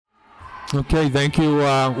Okay, thank you.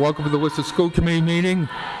 Welcome to the Worcester School Committee meeting.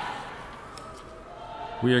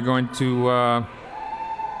 We are going to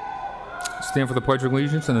stand for the Pledge of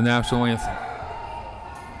Allegiance and the National Anthem.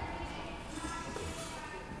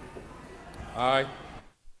 Aye.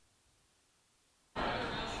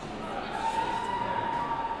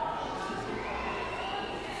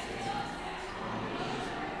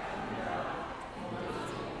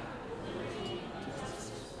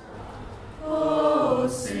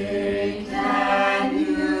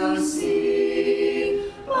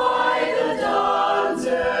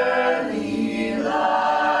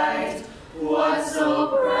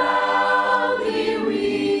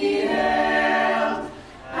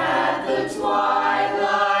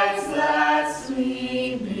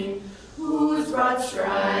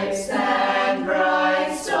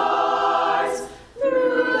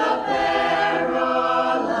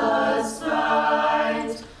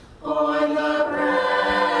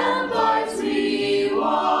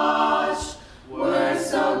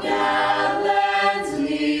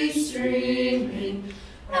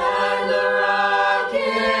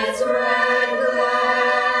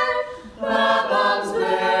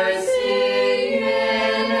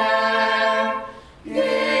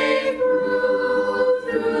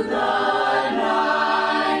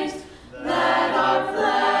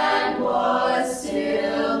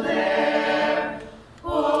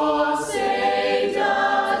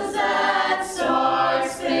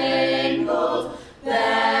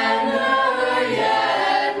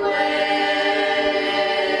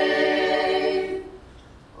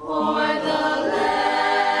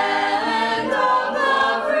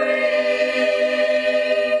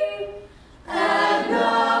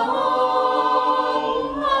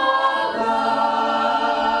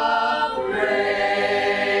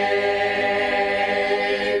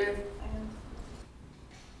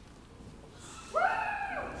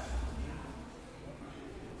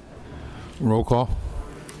 Roll call.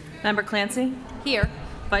 Member Clancy? Here.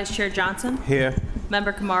 Vice Chair Johnson? Here.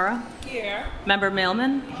 Member Kamara? Here. Member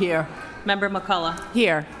Mailman? Here. Member McCullough?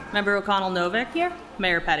 Here. Member O'Connell-Novick? Here.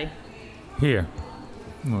 Mayor Petty? Here.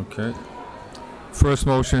 Okay. First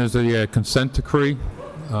motion is the consent decree.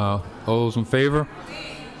 All those in favor?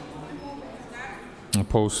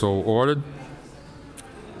 Opposed, so ordered.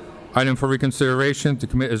 Item for reconsideration to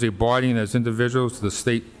commit as a body and as individuals to the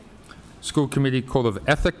State School Committee Code of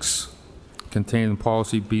Ethics contained in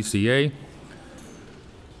policy BCA.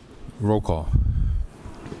 Roll call.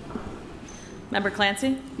 Member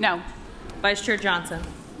Clancy? No. Vice Chair Johnson?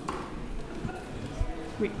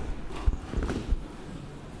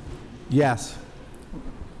 Yes.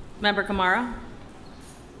 Member Kamara?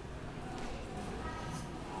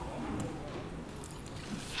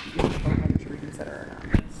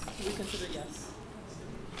 Reconsider, yes.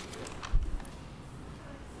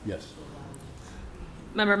 Yes.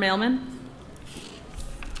 Member Mailman?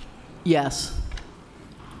 Yes.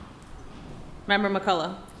 Member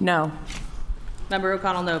McCullough? No. Member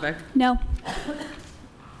O'Connell-Novick? No.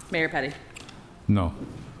 Mayor Petty? No.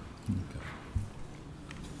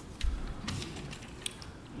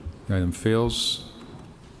 Okay. Item fails.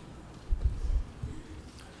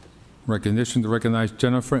 Recognition to recognize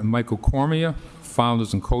Jennifer and Michael Cormier,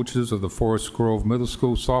 founders and coaches of the Forest Grove Middle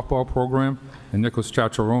School softball program, and Nicholas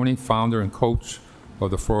Ciacciarone, founder and coach of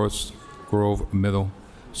the Forest Grove Middle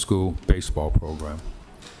School baseball program.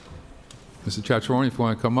 Mr. Ciacciarone, if you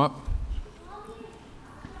want to come up.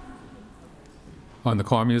 And the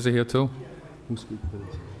Cormiers are here too? Who speaks for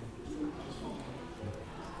this?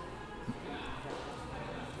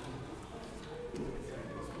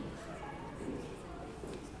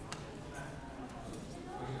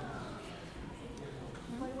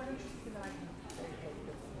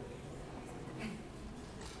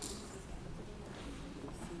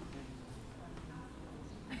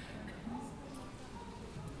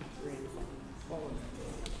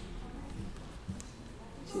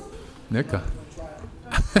 Nika.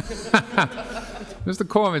 Mr.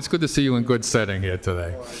 Corman, it's good to see you in good setting here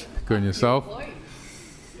today. Good, and yourself?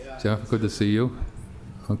 Jeff, good to see you.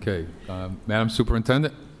 Okay, Madam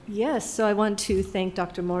Superintendent? Yes, so I want to thank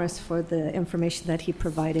Dr. Morris for the information that he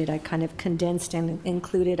provided. I kind of condensed and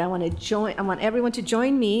included. I want everyone to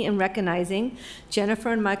join me in recognizing Jennifer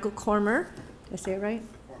and Michael Cormier. Did I say it right?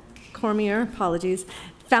 Cormier, apologies.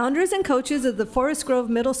 Founders and coaches of the Forest Grove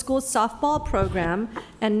Middle School softball program,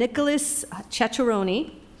 and Nicholas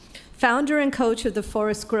Ciacciarone, founder and coach of the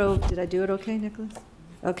Forest Grove. Did I do it okay, Nicholas?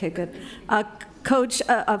 Okay, good.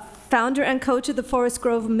 founder and coach of the Forest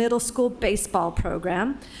Grove Middle School baseball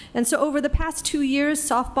program. And so over the past 2 years,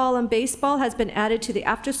 softball and baseball has been added to the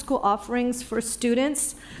after-school offerings for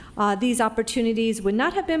students. These opportunities would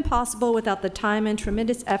not have been possible without the time and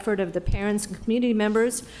tremendous effort of the parents and community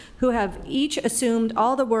members who have each assumed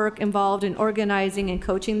all the work involved in organizing and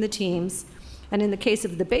coaching the teams. And in the case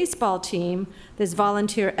of the baseball team, this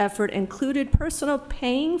volunteer effort included personal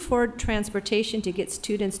paying for transportation to get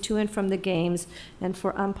students to and from the games and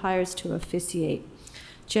for umpires to officiate.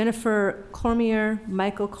 Jennifer Cormier,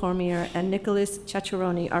 Michael Cormier, and Nicholas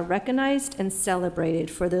Ciacciaroni are recognized and celebrated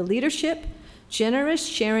for their leadership, generous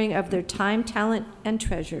sharing of their time, talent, and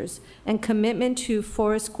treasures, and commitment to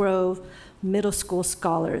Forest Grove Middle School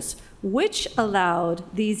scholars, which allowed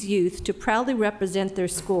these youth to proudly represent their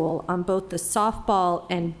school on both the softball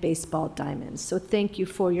and baseball diamonds. So thank you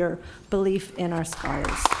for your belief in our scholars.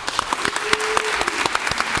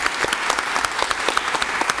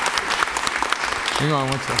 Hang on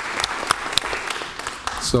one second.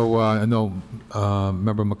 So I know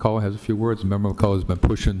Member McCullough has a few words. Member McCullough has been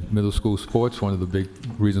pushing middle school sports, one of the big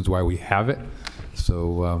reasons why we have it.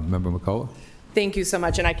 So Member McCullough. Thank you so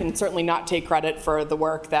much, and I can certainly not take credit for the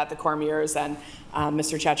work that the Cormiers and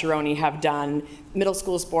Mr. Ciacciaroni have done. Middle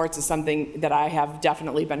school sports is something that I have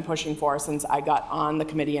definitely been pushing for since I got on the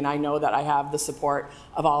committee, and I know that I have the support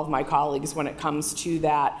of all of my colleagues when it comes to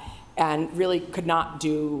that, and really could not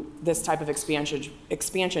do this type of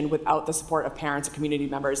expansion without the support of parents and community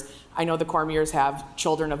members. I know the Cormiers have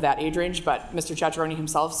children of that age range, but Mr. Ciacciaroni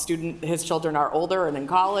himself, his children are older and in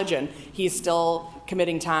college, and he's still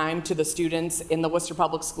committing time to the students in the Worcester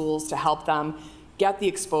Public Schools to help them get the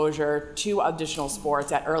exposure to additional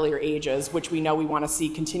sports at earlier ages, which we know we want to see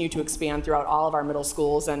continue to expand throughout all of our middle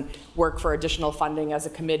schools, and work for additional funding as a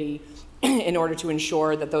committee in order to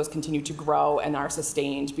ensure that those continue to grow and are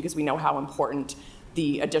sustained, because we know how important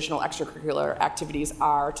the additional extracurricular activities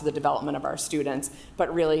are to the development of our students.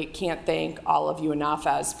 But really can't thank all of you enough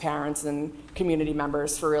as parents and community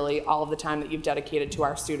members for really all of the time that you've dedicated to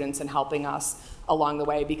our students and helping us along the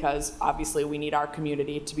way, because obviously we need our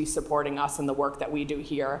community to be supporting us in the work that we do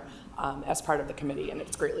here as part of the committee, and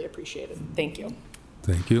it's greatly appreciated. Thank you.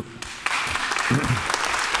 Thank you.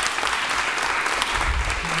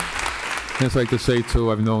 I'd like to say,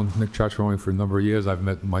 too, I've known Nick Ciacciaroni for a number of years. I've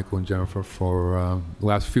met Michael and Jennifer for the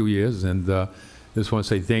last few years, and just want to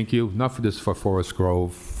say thank you, not for this, for Forest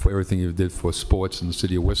Grove, for everything you did for sports in the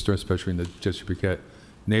city of Worcester, especially in the Jesse Piquette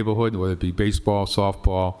neighborhood, whether it be baseball,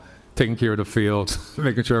 softball, taking care of the fields,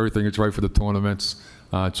 making sure everything is right for the tournaments.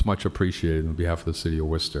 It's much appreciated on behalf of the city of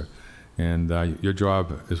Worcester. And your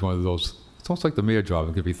job is one of those. It's almost like the mayor job.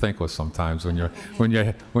 It can be thankless sometimes when you're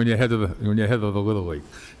head of the Little League.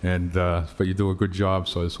 And but you do a good job.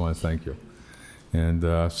 So I just want to thank you. And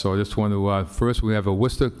so I just want to first we have a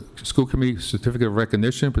Worcester School Committee Certificate of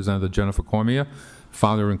Recognition presented to Jennifer Cormier,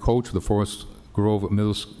 founder and coach of the Forest Grove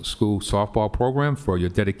Middle School softball program, for your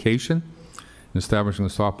dedication in establishing a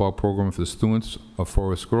softball program for the students of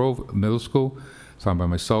Forest Grove Middle School, signed by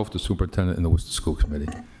myself, the superintendent, and the Worcester School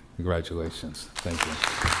Committee. Congratulations. Thank you.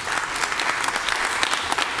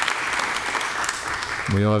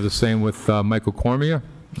 We'll have the same with Michael Cormier,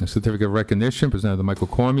 a certificate of recognition presented to Michael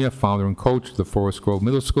Cormier, founder and coach of the Forest Grove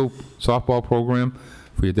Middle School softball program,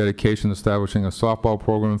 for your dedication in establishing a softball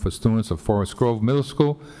program for students of Forest Grove Middle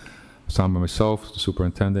School, signed by myself, the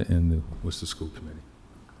superintendent, and the Worcester School Committee.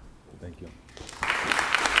 Thank you.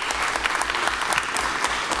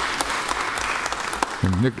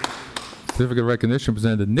 And certificate of recognition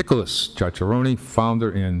presented to Nicholas Ciacciaroni, founder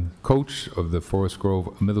and coach of the Forest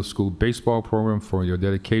Grove Middle School baseball program, for your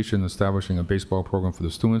dedication in establishing a baseball program for the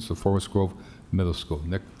students of Forest Grove Middle School.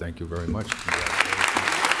 Nick, thank you very much. I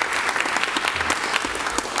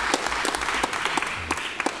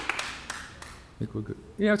think we're good.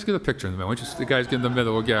 Yeah, let's get a picture in the middle. Why don't you, the guys get in the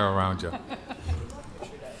middle, we'll gather around you.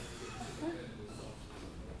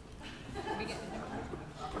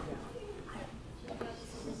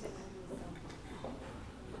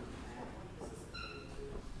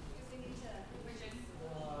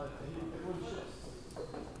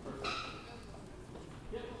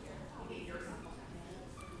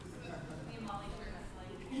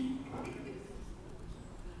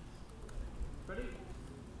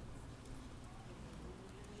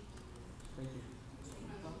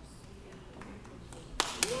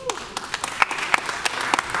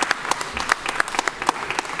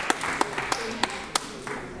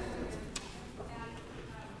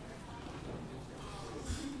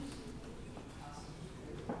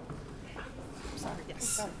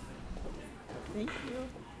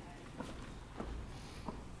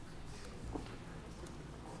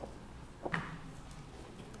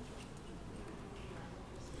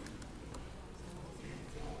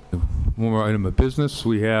 one more item of business.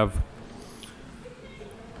 We have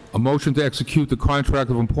a motion to execute the contract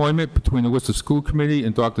of employment between the Worcester School Committee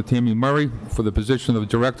and Dr. Tammy Murray for the position of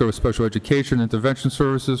Director of Special Education Intervention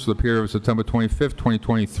Services for the period of September 25th,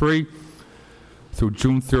 2023 through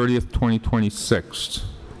June 30th, 2026.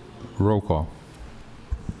 Roll call.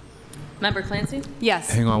 Member Clancy?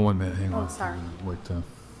 Yes. Hang on 1 minute, hang on. sorry. Wait,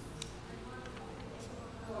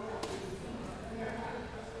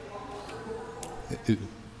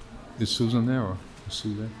 is Susan there, or is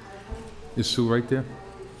Sue there? Is Sue right there?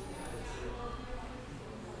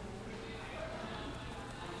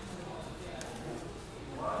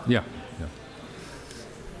 Yeah, yeah.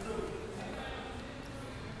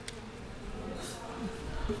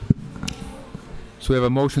 So we have a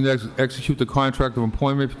motion to execute the contract of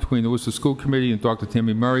employment between the Worcester School Committee and Dr.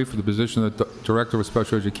 Tammy Murray for the position of Director of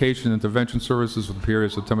Special Education and Intervention Services for the period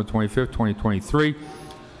of September 25th, 2023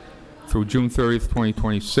 through June 30th,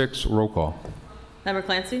 2026. Roll call. Member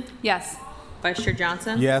Clancy? Yes. Vice Chair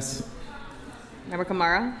Johnson? Yes. Member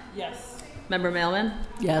Kamara? Yes. Member Mailman?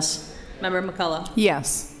 Yes. Member McCullough?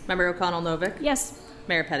 Yes. Member O'Connell-Novick? Yes.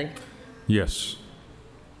 Mayor Petty? Yes.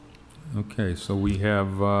 Okay, so we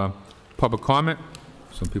have public comment.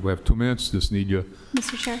 Some people have 2 minutes. Just need your...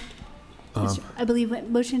 Mr. Chair, I believe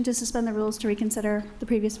motion to suspend the rules to reconsider the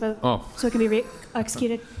previous vote. Oh. So it can be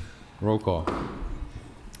executed. Roll call.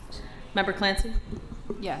 Member Clancy?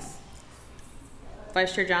 Yes.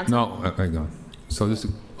 Vice Chair Johnson? No, hang on. So this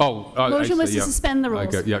is... Oh, Motion was see, to yeah. suspend the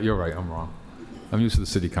rules. Yeah, you're right. I'm wrong. I'm used to the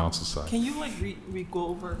city council side. Can you like go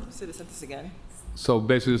over city sentence again? So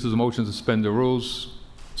basically, this is a motion to suspend the rules,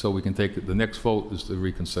 so we can take, the next vote is to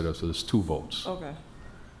reconsider, so there's 2 votes. Okay.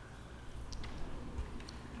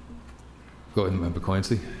 Go ahead, Member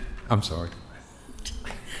Clancy. I'm sorry.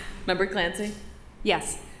 Member Clancy?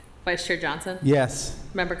 Yes. Vice Chair Johnson? Yes.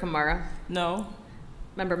 Member Kamara? No.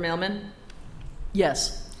 Member Mailman?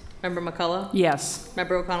 Yes. Member McCullough? Yes.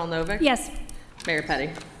 Member O'Connell-Novick? Yes. Mayor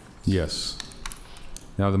Petty? Yes.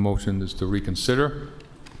 Now the motion is to reconsider.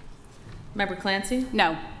 Member Clancy?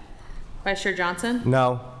 No. Vice Chair Johnson?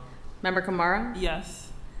 No. Member Kamara?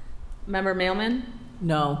 Yes. Member Mailman?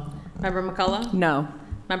 No. Member McCullough? No.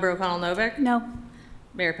 Member O'Connell-Novick? No.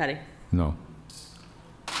 Mayor Petty? No.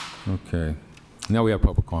 Okay. Now we have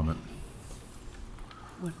public comment.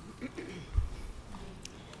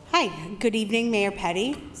 Hi, good evening, Mayor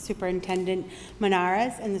Petty, Superintendent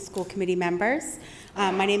Manaras, and the school committee members.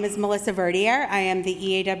 My name is Melissa Verdier. I am the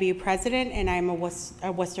EAW president, and I'm a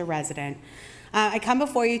Worcester resident. I come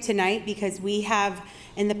before you tonight because we have,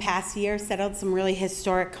 in the past year, settled some really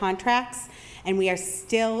historic contracts, and we are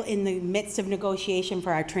still in the midst of negotiation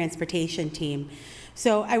for our transportation team.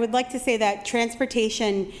 So I would like to say that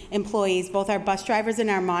transportation employees, both our bus drivers and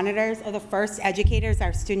our monitors, are the first educators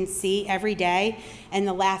our students see every day and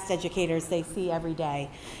the last educators they see every day.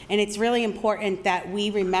 And it's really important that we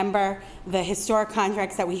remember the historic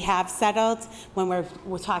contracts that we have settled when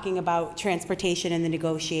we're talking about transportation and the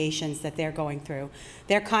negotiations that they're going through.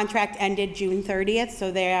 Their contract ended June 30th,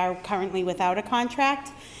 so they are currently without a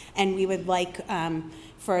contract, and we would like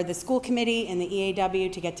for the school committee and the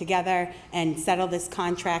EAW to get together and settle this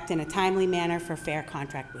contract in a timely manner for fair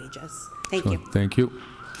contract wages. Thank you. Thank you.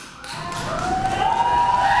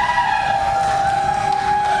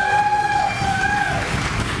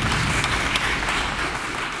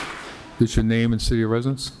 What's your name and city of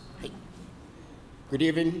residence? Good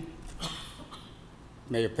evening,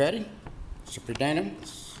 Mayor Petty, Superintendent,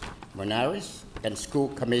 Manaras, and school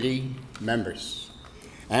committee members.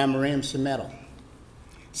 I am Ramsey Metal,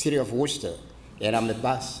 City of Worcester, and I'm a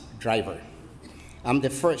bus driver. I'm the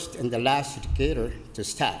first and the last educator to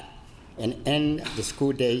start and end the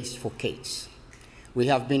school days for kids. We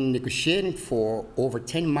have been negotiating for over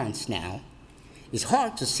 10 months now. It's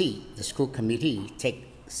hard to see the school committee take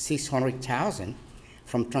 $600,000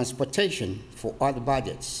 from transportation for other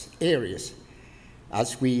budgets areas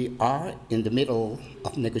as we are in the middle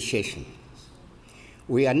of negotiation.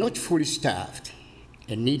 We are not fully staffed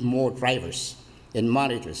and need more drivers and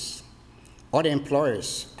monitors. Other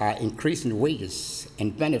employers are increasing wages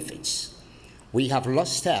and benefits. We have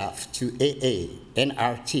lost staff to AA,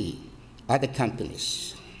 NRT, other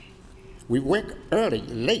companies. We work early,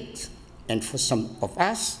 late, and for some of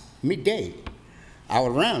us, midday. Our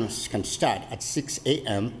runs can start at 6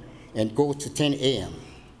 a.m. and go to 10 a.m.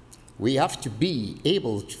 We have to be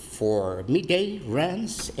able for midday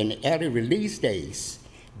runs and early release days,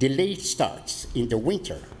 delayed starts in the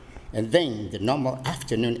winter, and then the normal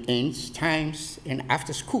afternoon ends times and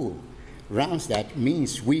after school runs. That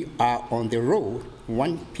means we are on the road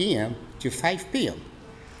 1 p.m. to 5 p.m.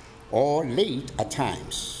 or late at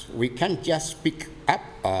times. We can't just pick up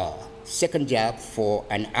second job for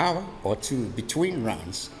an hour or two between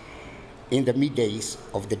runs in the middays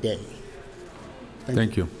of the day.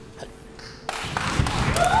 Thank you.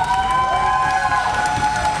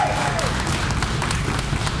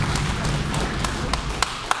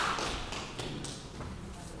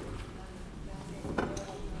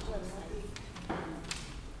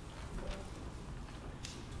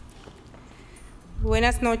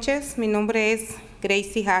 Buenas noches, mi nombre es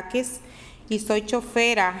Gracie Jaques y soy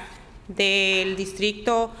chofera del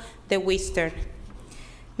distrito de Worcester.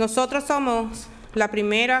 Nosotros somos la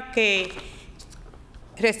primera que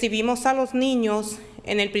recibimos a los niños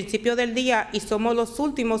en el principio del día y somos los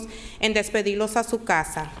últimos en despedirlos a su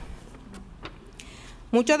casa.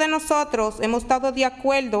 Muchos de nosotros hemos estado de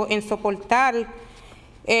acuerdo en soportar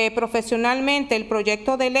profesionalmente el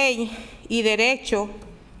proyecto de ley y derecho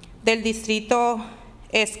del distrito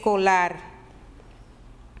escolar.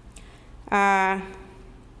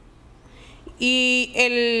 Y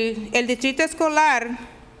el distrito escolar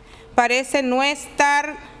parece no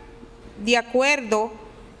estar de acuerdo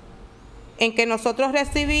en que nosotros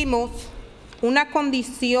recibimos una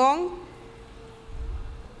condición,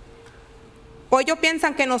 o ellos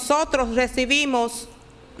piensan que nosotros recibimos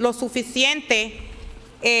lo suficiente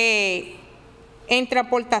en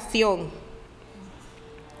transportación.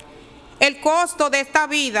 El costo de esta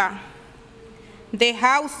vida de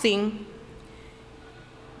housing,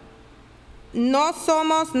 no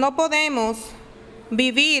podemos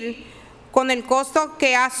vivir con el costo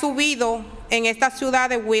que ha subido en esta ciudad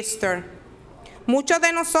de Worcester. Muchos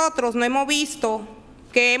de nosotros no hemos visto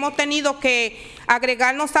que hemos tenido que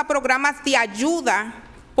agregarnos a programas de ayuda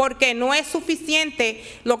porque no es suficiente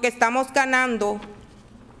lo que estamos ganando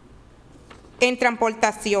en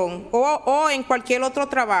transportación o en cualquier otro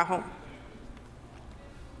trabajo.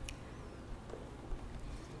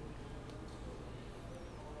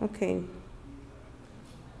 Okay.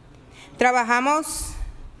 Trabajamos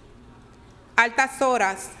altas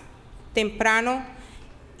horas, temprano,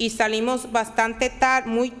 y salimos bastante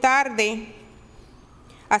muy tarde.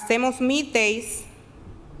 Hacemos middays.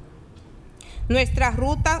 Nuestra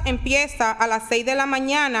ruta empieza a las 6 de la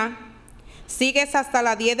mañana, sigues hasta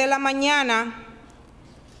las 10 de la mañana.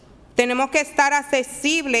 Tenemos que estar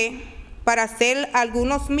accesibles para hacer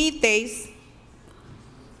algunos middays,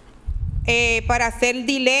 para hacer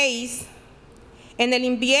delays. En el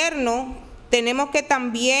invierno tenemos que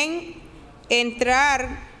también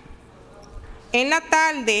entrar en la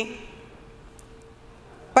tarde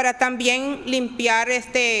para también limpiar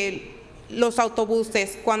los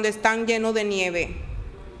autobuses cuando están llenos de nieve.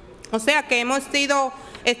 O sea que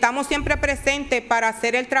estamos siempre presentes para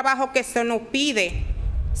hacer el trabajo que se nos pide,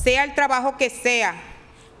 sea el trabajo que sea.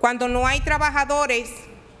 Cuando no hay trabajadores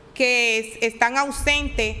que están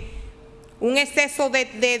ausentes, un exceso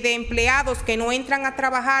de empleados que no entran a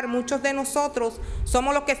trabajar, muchos de nosotros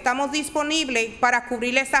somos los que estamos disponibles para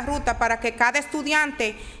cubrir esa ruta, para que cada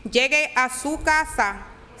estudiante llegue a su casa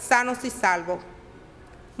sanos y salvos.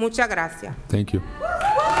 Muchas gracias. Thank you.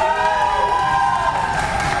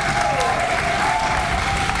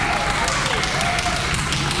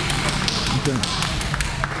 Okay.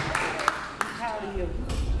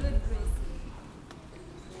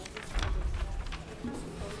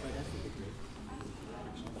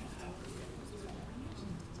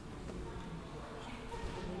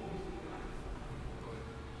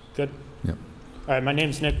 Good. Yep. All right, my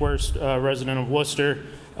name's Nick Wurst, resident of Worcester.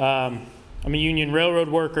 I'm a union railroad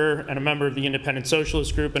worker and a member of the Independent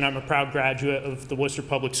Socialist Group, and I'm a proud graduate of the Worcester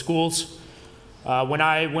Public Schools. When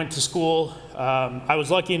I went to school, I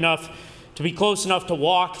was lucky enough to be close enough to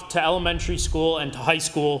walk to elementary school and to high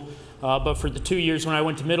school, but for the 2 years when I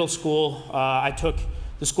went to middle school, I took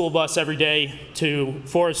the school bus every day to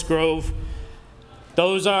Forest Grove.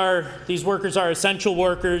 These workers are essential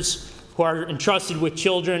workers who are entrusted with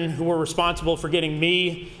children, who are responsible for getting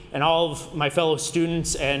me and all of my fellow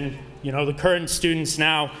students and the current students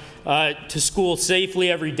now to school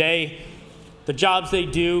safely every day. The jobs they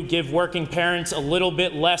do give working parents a little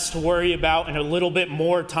bit less to worry about and a little bit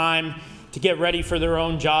more time to get ready for their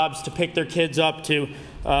own jobs, to pick their kids up, to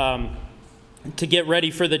get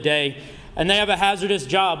ready for the day. And they have a hazardous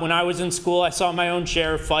job. When I was in school, I saw my own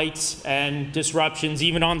share of fights and disruptions,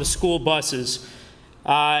 even on the school buses.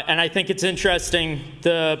 And I think it's interesting,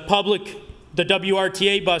 the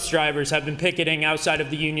WRTA bus drivers have been picketing outside of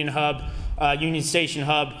the Union Station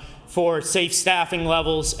hub for safe staffing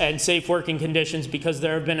levels and safe working conditions because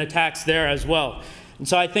there have been attacks there as well. And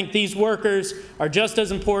so I think these workers are just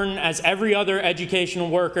as important as every other educational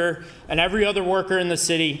worker and every other worker in the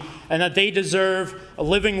city, and that they deserve a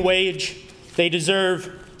living wage, they deserve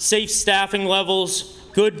safe staffing levels,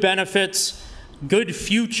 good benefits, good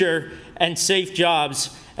future, and safe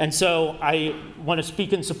jobs. And so I want to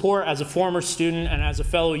speak in support as a former student and as a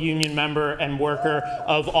fellow union member and worker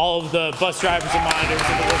of all of the bus drivers and monitors of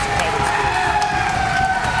the Worcester Public Schools.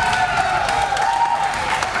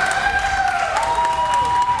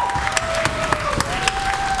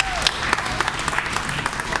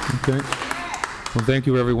 Okay. Well, thank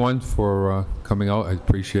you, everyone, for coming out. I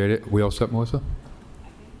appreciate it. We all set, Melissa?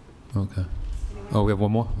 Okay. Oh, we have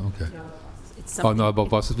one more? Okay. Oh, no, about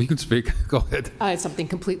buses. You can speak. Go ahead. It's something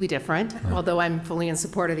completely different, although I'm fully in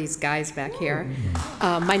support of these guys back here.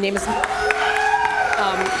 My name is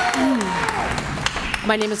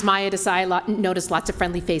Maya Desai. Notice lots of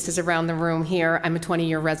friendly faces around the room here. I'm a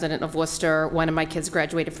 20-year resident of Worcester. One of my kids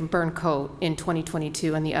graduated from Burncoat in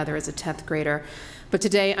 2022, and the other is a 10th grader. But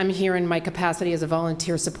today I'm here in my capacity as a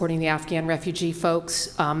volunteer supporting the Afghan refugee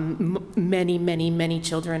folks. Many, many, many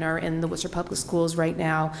children are in the Worcester Public Schools right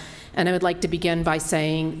now. And I would like to begin by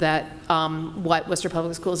saying that what Worcester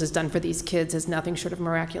Public Schools has done for these kids is nothing short of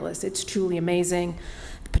miraculous. It's truly amazing,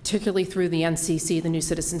 particularly through the NCC, the New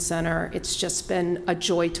Citizen Center. It's just been a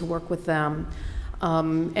joy to work with them.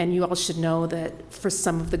 And you all should know that for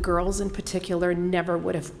some of the girls in particular, never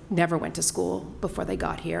went to school before they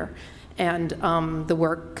got here. And the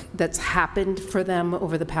work that's happened for them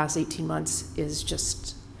over the past 18 months is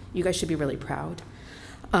just, you guys should be really proud.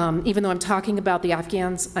 Even though I'm talking about the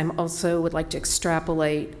Afghans, I also would like to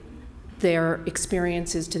extrapolate their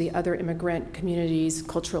experiences to the other immigrant communities,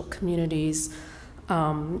 cultural communities.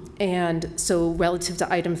 And so relative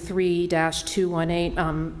to item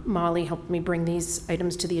 3-218, Molly helped me bring these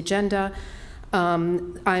items to the agenda.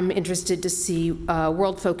 I'm interested to see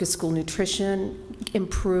world-focused school nutrition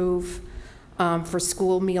improve for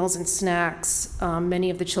school meals and snacks.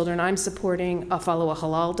 Many of the children I'm supporting follow a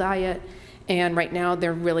halal diet, and right now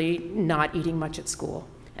they're really not eating much at school,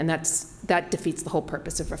 and that defeats the whole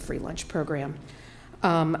purpose of a free lunch program.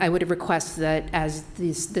 I would request that as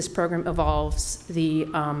this program evolves, the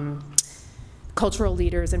cultural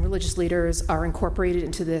leaders and religious leaders are incorporated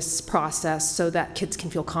into this process so that kids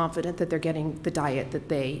can feel confident that they're getting the diet that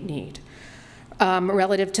they need.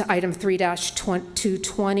 Relative to item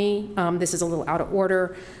 3-220, this is a little out of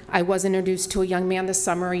order. I was introduced to a young man this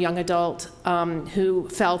summer, a young adult, who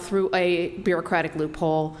fell through a bureaucratic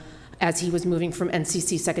loophole as he was moving from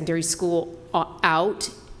NCC secondary school out.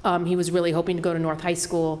 He was really hoping to go to North High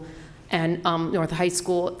School, and North High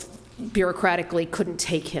School bureaucratically couldn't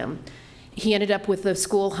take him. He ended up with a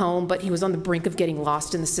school home, but he was on the brink of getting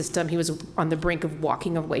lost in the system. He was on the brink of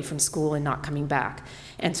walking away from school and not coming back.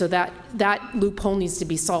 And so that loophole needs to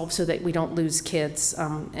be solved so that we don't lose kids,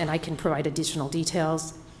 and I can provide additional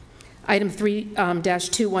details. Item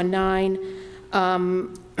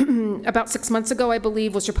 3-219, about 6 months ago, I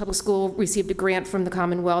believe, Worcester Public School received a grant from the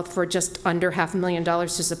Commonwealth for just under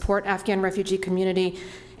 $500,000 to support Afghan refugee community,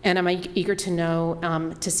 and I'm eager to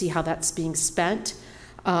know, to see how that's being spent.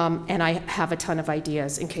 And I have a ton of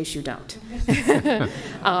ideas in case you don't.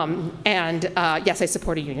 Yes, I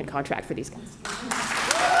support a union contract for these guys.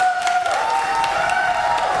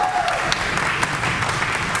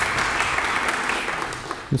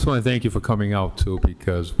 I just want to thank you for coming out, too,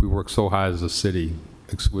 because we work so hard as a city.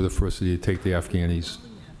 We're the first city to take the Afghanis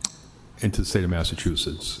into the state of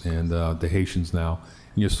Massachusetts, and the Haitians now.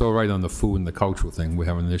 And you're so right on the food and the cultural thing. We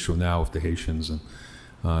have an issue now with the Haitians and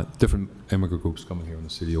different immigrant groups coming here in the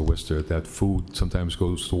city of Worcester. That food sometimes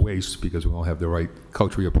goes to waste because we don't have the right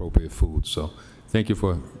culturally appropriate food. So thank you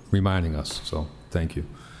for reminding us. So thank you.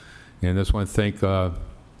 And I just want to thank all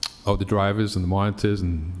the drivers and the monitors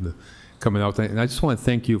and coming out. And I just want to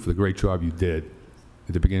thank you for the great job you did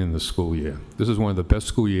at the beginning of the school year. This is one of the best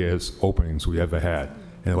school years openings we ever had.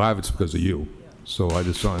 And a lot of it's because of you. So I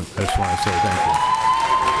just want to say thank you.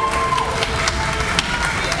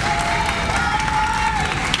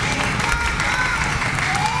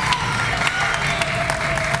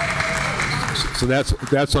 So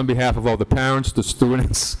that's on behalf of all the parents, the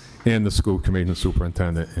students, and the school committee and the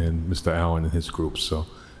superintendent and Mr. Allen and his group. So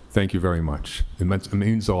thank you very much. It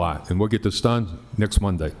means a lot. And we'll get this done next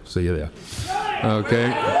Monday. See you there. Okay.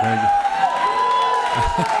 Thank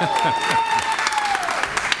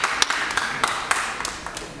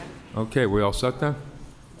you. Okay, we all set then?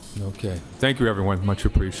 Okay. Thank you, everyone. Much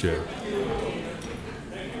appreciated.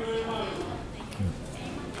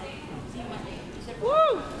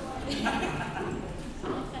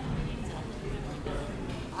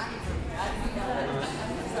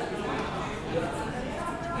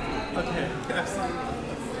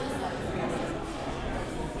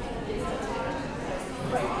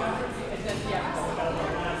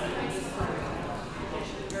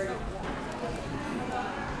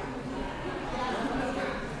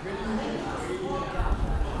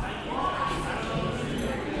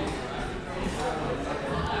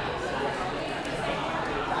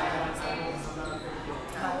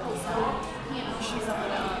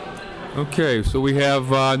 Okay, so we have,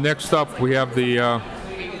 next up, we have the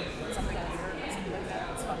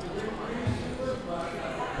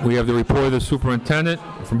report of the superintendent,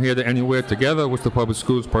 From Here to Anywhere Together, Worcester Public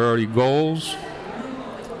Schools priority goals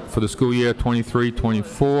for the school year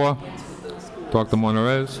 23-24. Dr.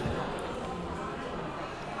 Monterez.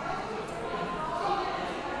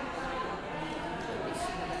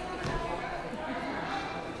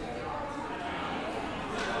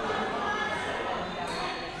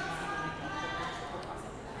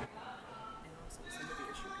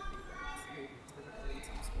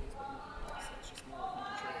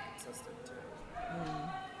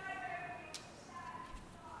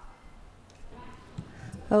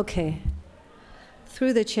 Okay.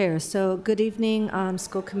 Through the chair. So good evening,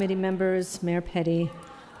 school committee members, Mayor Petty,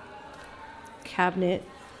 cabinet,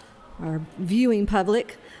 our viewing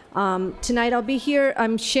public. Tonight I'll be here.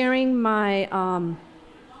 I'm sharing my,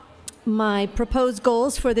 my proposed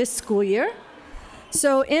goals for this school year.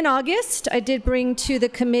 So in August, I did bring to the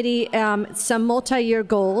committee some multi-year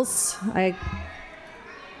goals. I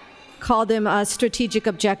call them strategic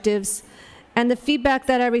objectives. And the feedback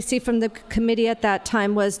that I received from the committee at that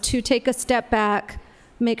time was to take a step back,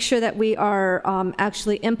 make sure that we are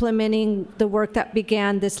actually implementing the work that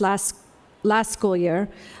began this last school year,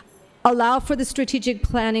 allow for the strategic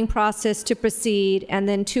planning process to proceed, and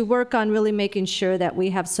then to work on really making sure that we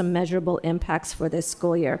have some measurable impacts for this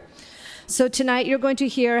school year. So tonight you're going to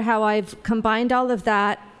hear how I've combined all of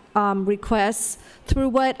that requests through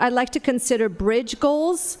what I like to consider bridge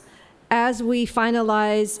goals. As we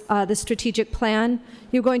finalize the strategic plan,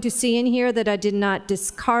 you're going to see in here that I did not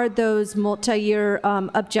discard those multi-year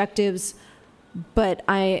objectives, but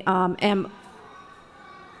I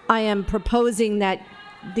am proposing that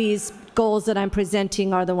these goals that I'm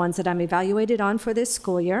presenting are the ones that I'm evaluated on for this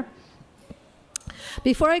school year.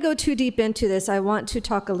 Before I go too deep into this, I want to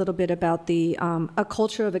talk a little bit about the a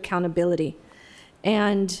culture of accountability,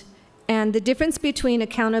 and the difference between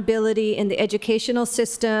accountability in the educational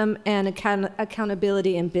system and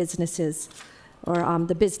accountability in businesses, or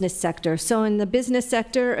the business sector. So in the business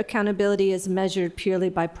sector, accountability is measured purely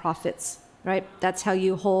by profits, right? That's how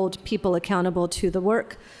you hold people accountable to the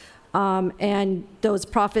work. And those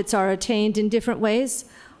profits are attained in different ways.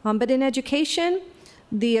 But in education,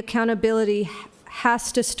 the accountability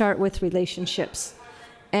has to start with relationships.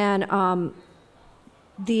 And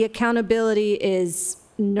the accountability is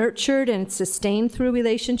nurtured and sustained through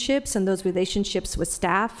relationships, and those relationships with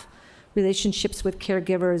staff, relationships with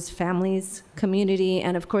caregivers, families, community,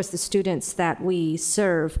 and of course the students that we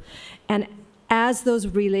serve. And as those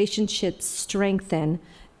relationships strengthen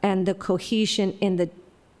and the cohesion in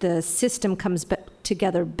the system comes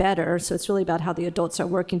together better, so it's really about how the adults are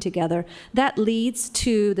working together, that leads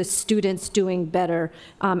to the students doing better,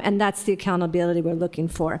 and that's the accountability we're looking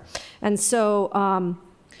for. And so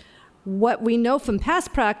what we know from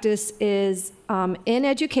past practice is in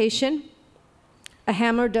education, a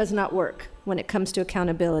hammer does not work when it comes to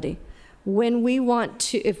accountability. When we want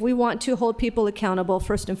to, if we want to hold people accountable,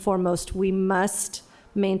 first and foremost, we must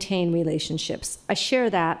maintain relationships. I share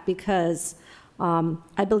that because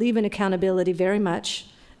I believe in accountability very much,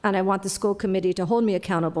 and I want the school committee to hold me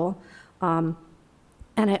accountable. And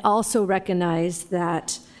I also recognize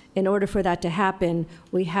that in order for that to happen,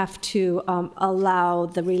 we have to allow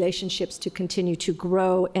the relationships to continue to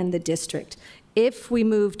grow in the district. If we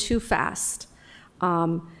move too fast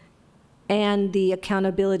and the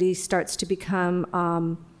accountability starts to become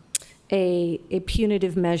a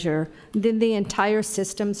punitive measure, then the entire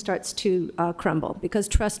system starts to crumble because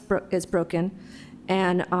trust is broken,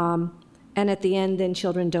 and at the end, then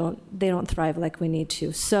children don't thrive like we need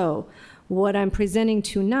to. So what I'm presenting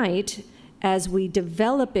tonight, as we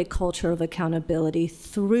develop a culture of accountability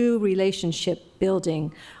through relationship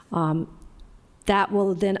building, that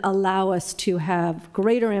will then allow us to have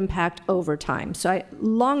greater impact over time. So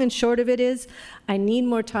long and short of it is, I need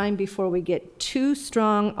more time before we get too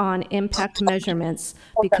strong on impact measurements,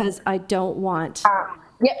 because I don't want...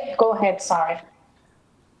 Yeah, go ahead, sorry.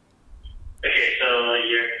 Okay, so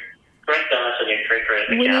you're correct on so you're correct.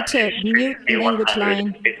 We need to mute the language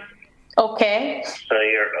line. Okay. So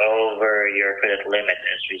you're over your credit limit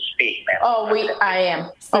as we speak, ma'am. Oh, I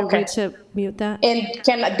am. So okay. we need to mute that.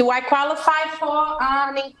 And do I qualify for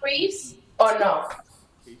an increase or no?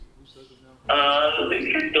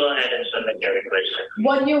 We can go ahead and submit your request.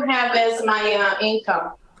 What you have as my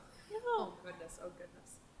income? Oh, goodness. Oh,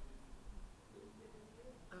 goodness.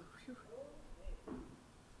 Oh, whew.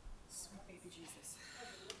 Sweet baby Jesus.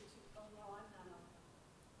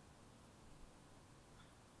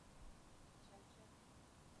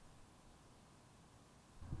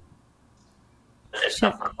 It's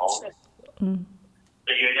not for all. Mm.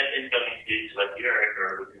 So your net incoming students what year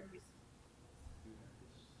or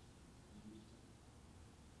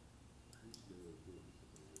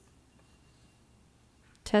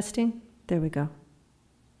Testing? There we go.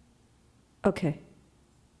 Okay.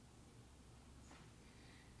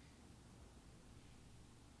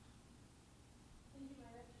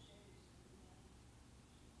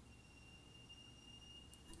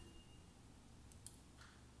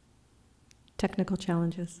 Technical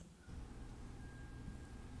challenges.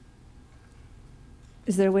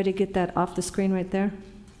 Is there a way to get that off the screen right there?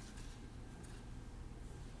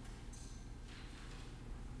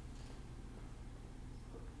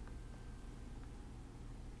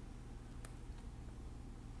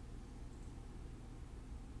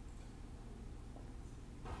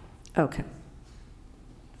 Okay.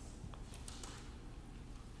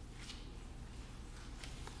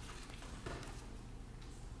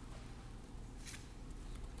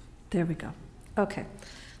 There we go. Okay.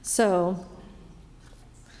 So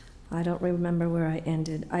I don't remember where I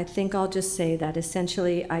ended. I think I'll just say that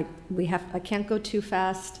essentially I can't go too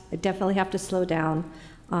fast. I definitely have to slow down.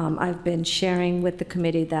 I've been sharing with the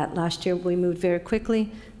committee that last year we moved very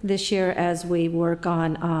quickly. This year, as we work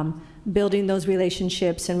on building those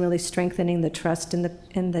relationships and really strengthening the trust in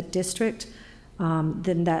the district,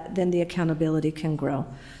 then the accountability can grow.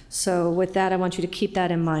 So with that, I want you to keep that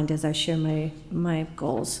in mind as I share my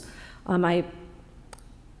goals.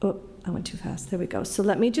 I went too fast. There we go. So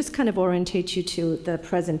let me just kind of orientate you to the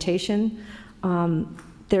presentation.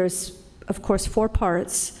 There's, of course, 4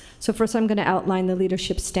 parts. So first I'm going to outline the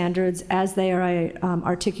leadership standards as they are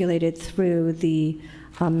articulated through the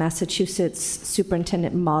Massachusetts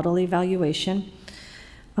Superintendent Model Evaluation.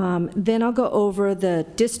 Then I'll go over the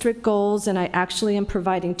district goals, and I actually am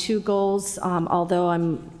providing 2 goals, although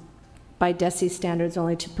I'm by DESE standards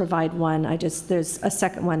only to provide 1. There's a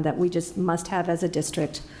second one that we just must have as a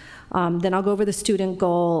district. Then I'll go over the student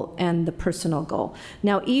goal and the personal goal.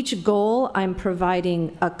 Now each goal I'm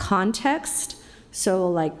providing a context, so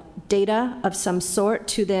like data of some sort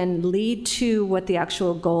to then lead to what the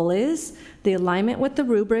actual goal is, the alignment with the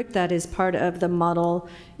rubric that is part of the model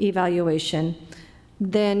evaluation.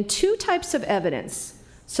 Then 2 types of evidence.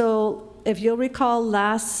 So if you'll recall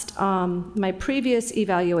my previous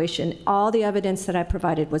evaluation, all the evidence that I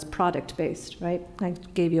provided was product-based, right? I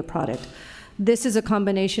gave you a product. This is a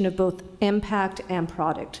combination of both impact and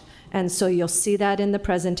product. And so you'll see that in the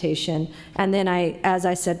presentation. And then as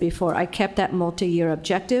I said before, I kept that multi-year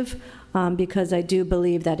objective because I do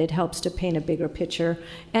believe that it helps to paint a bigger picture.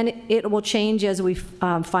 And it will change as we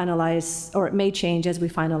finalize, or it may change as we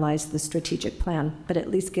finalize the strategic plan, but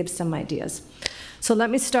at least give some ideas. So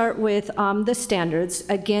let me start with the standards.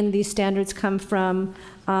 Again, these standards come from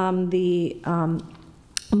the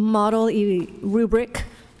model rubric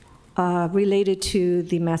related to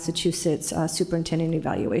the Massachusetts Superintendent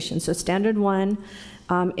Evaluation. So standard 1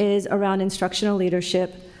 is around instructional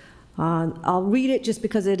leadership. I'll read it just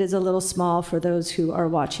because it is a little small for those who are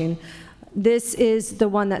watching. This is the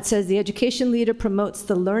one that says the education leader promotes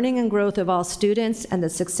the learning and growth of all students and the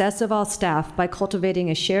success of all staff by cultivating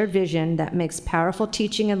a shared vision that makes powerful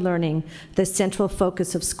teaching and learning the central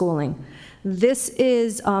focus of schooling. This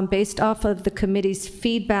is based off of the committee's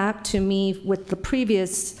feedback to me with the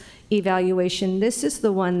previous evaluation. This is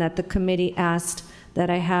the one that the committee asked that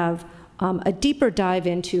I have a deeper dive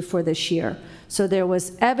into for this year. So there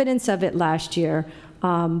was evidence of it last year,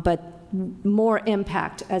 but more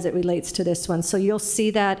impact as it relates to this one. So you'll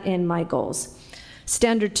see that in my goals.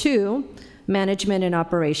 Standard 2, management and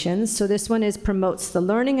operations. So this one promotes the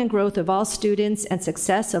learning and growth of all students and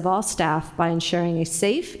success of all staff by ensuring a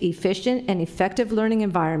safe, efficient, and effective learning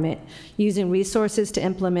environment using resources to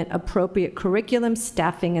implement appropriate curriculum,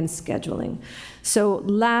 staffing, and scheduling. So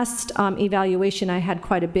last evaluation, I had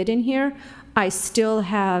quite a bit in here. I still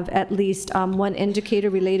have at least 1 indicator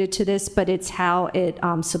related to this, but it's how it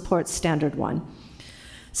supports standard 1.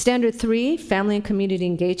 Standard 3, family and community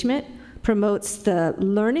engagement, promotes the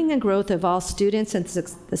learning and growth of all students and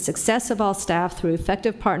the success of all staff through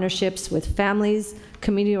effective partnerships with families,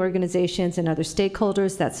 community organizations, and other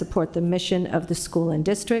stakeholders that support the mission of the school and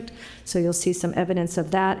district. So you'll see some evidence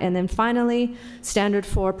of that. And then finally, standard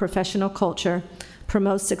 4, professional culture,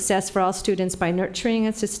 promotes success for all students by nurturing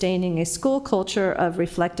and sustaining a school culture of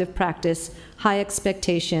reflective practice, high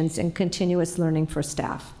expectations, and continuous learning for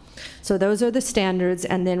staff. So those are the standards,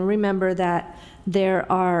 and then remember that there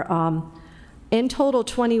are in total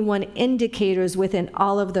 21 indicators within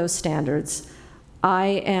all of those standards.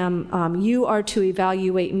 You are to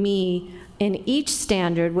evaluate me in each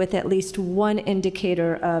standard with at least 1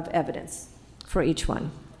 indicator of evidence for each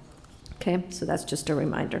one. Okay, so that's just a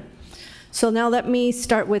reminder. So now let me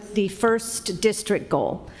start with the first district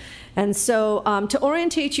goal. And so to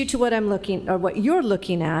orientate you to what what you're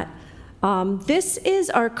looking at, this is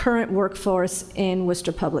our current workforce in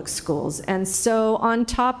Worcester Public Schools. And so on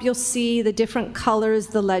top, you'll see the different colors,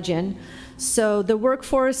 the legend. So the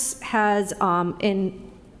workforce has, I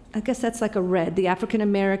guess that's like a red, the African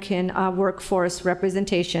American workforce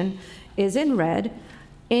representation is in red.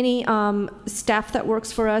 Any staff that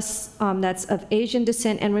works for us that's of Asian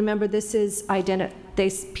descent, and remember this is,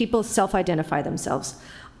 people self-identify themselves,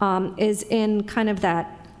 is in kind of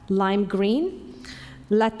that lime green.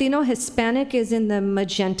 Latino Hispanic is in the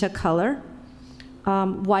magenta color.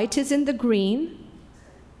 White is in the green.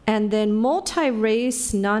 And then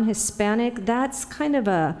multi-race, non-Hispanic, that's kind of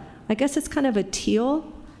I guess it's kind of a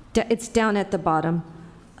teal. It's down at the bottom.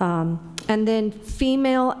 And then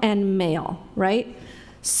female and male, right?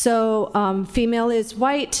 So female is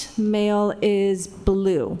white, male is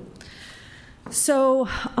blue. So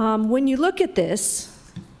when you look at this,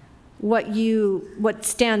 what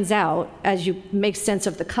stands out as you make sense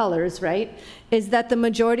of the colors, right, is that the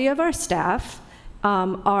majority of our staff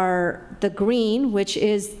are the green, which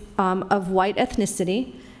is of white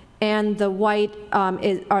ethnicity, and the white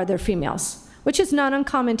are their females, which is not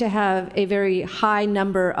uncommon to have a very high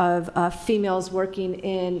number of females working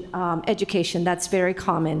in education. That's very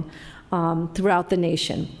common throughout the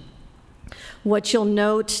nation. What you'll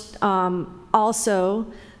note also,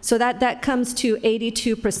 so that comes to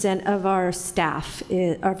 82% of our staff,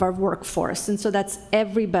 of our workforce, and so that's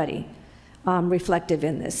everybody reflective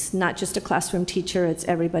in this, not just a classroom teacher, it's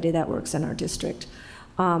everybody that works in our district.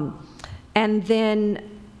 And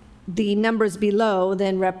then the numbers below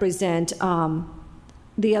then represent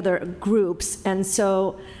the other groups, and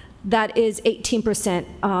so that is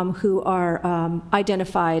 18% who are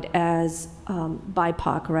identified as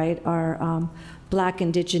BIPOC, right, are Black,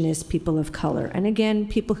 Indigenous, people of color, and again,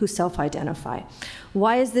 people who self-identify.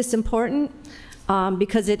 Why is this important?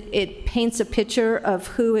 Because it paints a picture of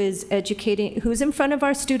who is educating, who's in front of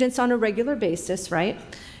our students on a regular basis, right?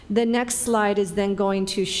 The next slide is then going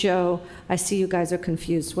to show, I see you guys are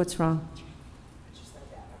confused. What's wrong?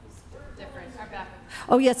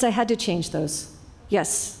 Oh, yes, I had to change those.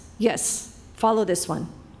 Yes, yes. Follow this one.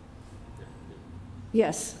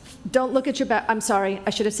 Yes. Don't look at your back. I'm sorry, I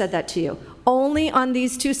should have said that to you. Only on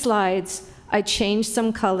these two slides, I changed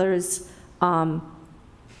some colors.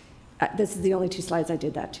 This is the only two slides I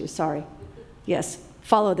did that to, sorry. Yes,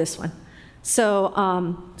 follow this one.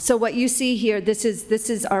 So, so what you see here, this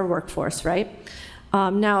is our workforce, right?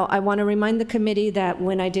 Now, I want to remind the committee that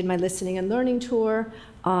when I did my listening and learning tour,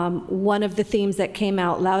 one of the themes that came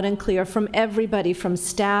out loud and clear from everybody, from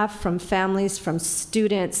staff, from families, from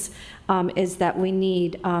students, is that we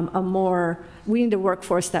need a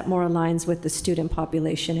workforce that more aligns with the student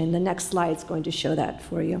population. And the next slide is going to show that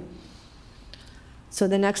for you. So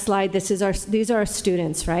the next slide, these are our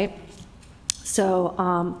students, right?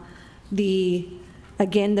 So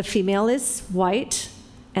again, the female is white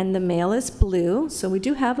and the male is blue. So we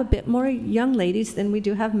do have a bit more young ladies than we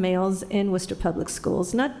do have males in Worcester Public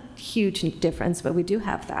Schools. Not huge difference, but we do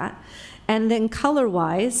have that. And then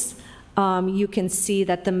color-wise, you can see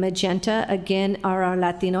that the magenta, again, are our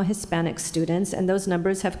Latino Hispanic students, and those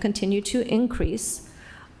numbers have continued to increase.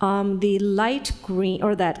 The light green,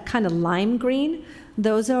 or that kind of lime green,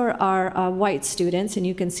 those are our white students, and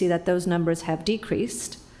you can see that those numbers have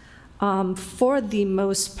decreased. For the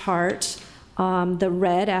most part, the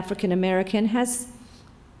red, African American, has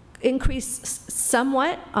increased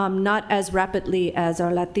somewhat, not as rapidly as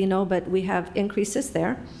our Latino, but we have increases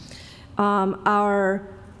there. Our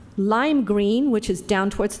lime green, which is down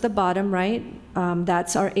towards the bottom, right?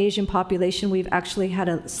 That's our Asian population. We've actually had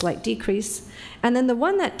a slight decrease. And then the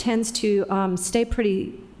one that tends to stay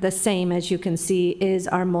pretty the same, as you can see, is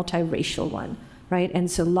our multiracial one, right? And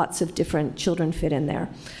so lots of different children fit in there.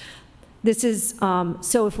 This is,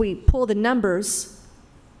 so if we pull the numbers,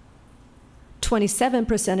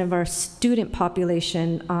 27% of our student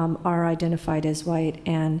population are identified as white,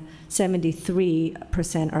 and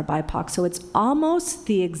 73% are BIPOC. So it's almost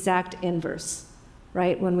the exact inverse,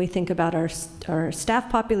 right? When we think about our staff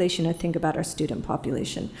population, I think about our student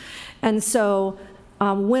population. And so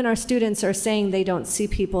when our students are saying they don't see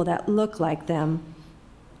people that look like them,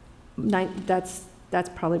 that's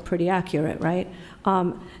probably pretty accurate, right?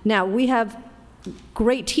 Now, we have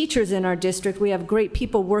great teachers in our district. We have great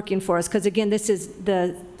people working for us, because again, this is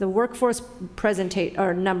the workforce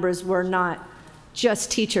numbers were not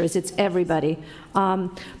just teachers, it's everybody.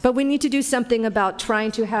 But we need to do something about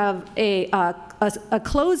trying to have a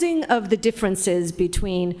closing of the differences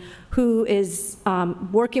between who is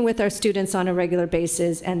working with our students on a regular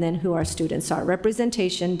basis and then who our students are.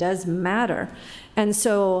 Representation does matter. And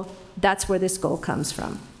so that's where this goal comes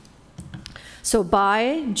from. So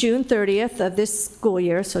by June 30th of this school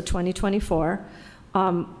year, so 2024,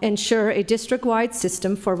 ensure a district-wide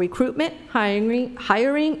system for recruitment,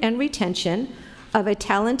 hiring, and retention of a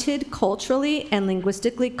talented, culturally and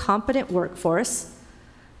linguistically competent workforce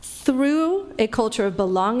through a culture of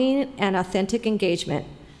belonging and authentic engagement.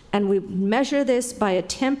 And we measure this by a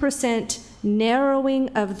 10% narrowing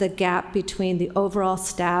of the gap between the overall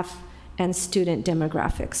staff and student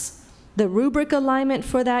demographics. The rubric alignment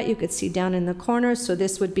for that, you could see down in the corner, so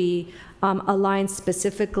this would be aligned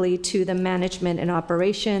specifically to the management and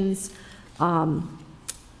operations,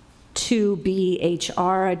 to be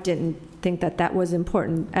HR. I didn't think that that was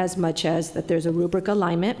important as much as that there's a rubric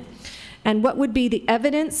alignment. And what would be the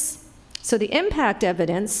evidence? So the impact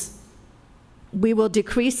evidence, we will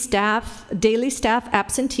decrease daily staff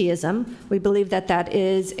absenteeism. We believe that that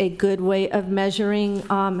is a good way of measuring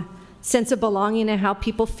sense of belonging and how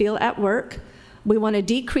people feel at work. We want to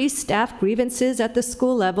decrease staff grievances at the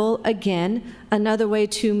school level. Again, another way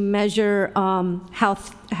to measure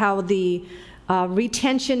how the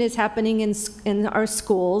retention is happening in our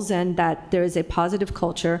schools and that there is a positive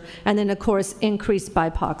culture. And then, of course, increase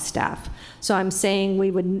BIPOC staff. So I'm saying we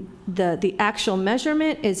would, the actual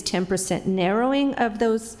measurement is 10% narrowing of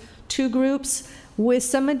those two groups with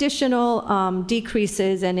some additional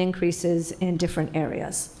decreases and increases in different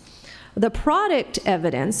areas. The product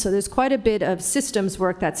evidence, so there's quite a bit of systems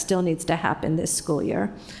work that still needs to happen this school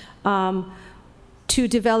year, to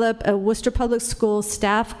develop a Worcester Public Schools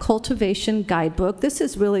staff cultivation guidebook. This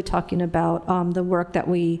is really talking about the work that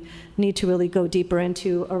we need to really go deeper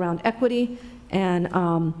into around equity and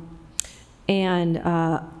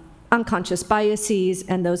unconscious biases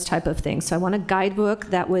and those type of things. So I want a guidebook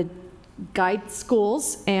that would guide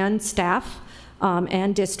schools and staff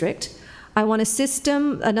and district. I want a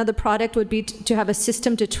system, another product would be to have a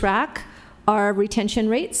system to track our retention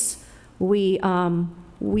rates. We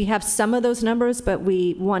have some of those numbers, but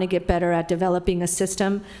we want to get better at developing a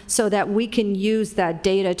system so that we can use that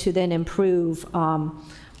data to then improve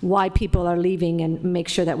why people are leaving and make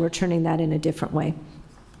sure that we're turning that in a different way.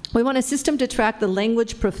 We want a system to track the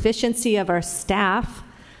language proficiency of our staff.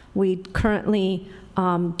 We currently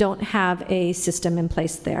don't have a system in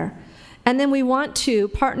place there. And then we want to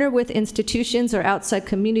partner with institutions or outside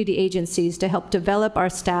community agencies to help develop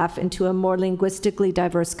our staff into a more linguistically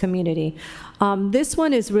diverse community. This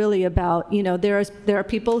one is really about, you know, there are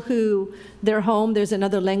people who, their home, there's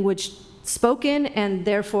another language spoken, and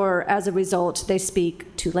therefore, as a result, they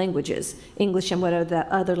speak two languages, English and whatever that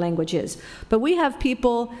other language is. But we have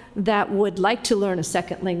people that would like to learn a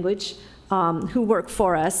second language who work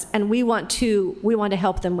for us, and we want to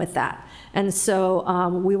help them with that. And so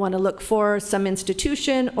we want to look for some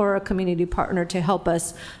institution or a community partner to help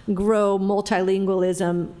us grow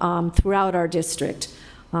multilingualism throughout our district.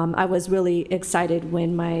 I was really excited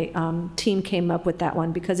when my team came up with that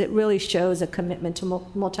one because it really shows a commitment to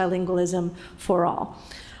multilingualism for all.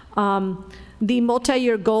 The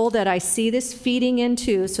multi-year goal that I see this feeding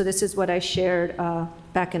into, so this is what I shared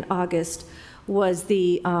back in August, was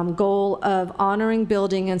the goal of honoring,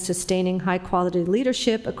 building, and sustaining high-quality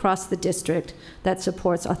leadership across the district that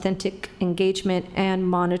supports authentic engagement and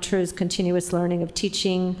monitors continuous learning of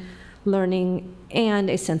teaching, learning, and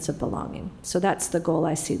a sense of belonging. So that's the goal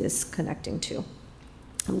I see this connecting to.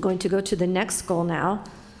 I'm going to go to the next goal now,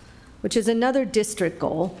 which is another district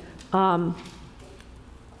goal. I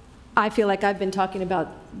feel like I've been talking about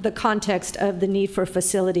the context of the need for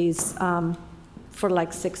facilities for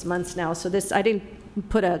like 6 months now. So this, I didn't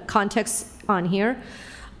put a context on here,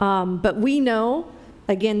 but we know,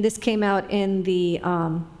 again, this came out in the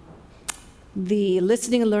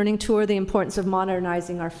listening and learning tour, the importance of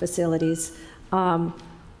modernizing our facilities.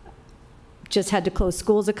 Just had to close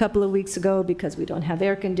schools a couple of weeks ago because we don't have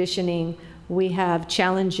air conditioning. We have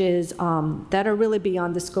challenges that are really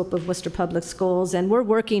beyond the scope of Worcester Public Schools, and we're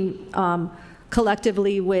working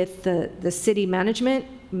collectively with the city management.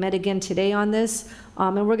 Met again today on this,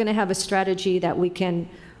 and we're going to have a strategy that we can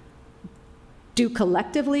do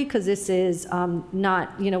collectively, because this is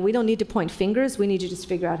not, you know, we don't need to point fingers, we need to just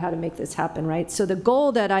figure out how to make this happen, right? So the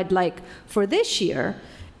goal that I'd like for this year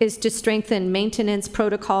is to strengthen maintenance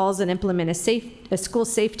protocols and implement school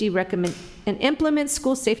safety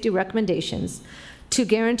recommendations to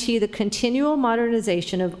guarantee the continual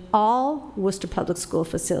modernization of all Worcester Public School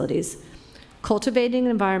facilities. cultivating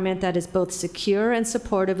an environment that is both secure and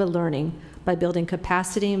supportive of learning by building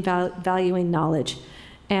capacity and valuing knowledge.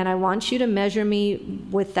 And I want you to measure me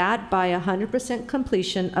with that by 100%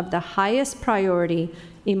 completion of the highest priority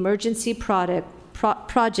emergency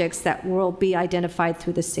projects that will be identified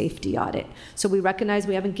through the safety audit. So we recognize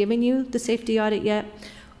we haven't given you the safety audit yet.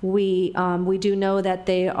 We do know that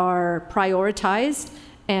they are prioritized,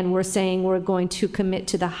 and we're saying we're going to commit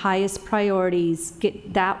to the highest priorities,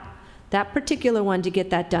 get that particular one to get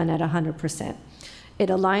that done at 100%. It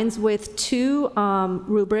aligns with two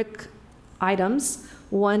rubric items.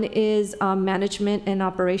 One is management and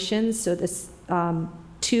operations, so this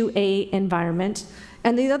 2A environment.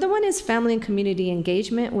 And the other one is family and community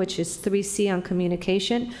engagement, which is 3C on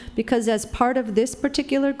communication, because as part of this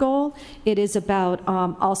particular goal, it is about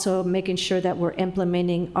also making sure that we're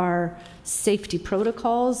implementing our safety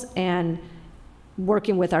protocols and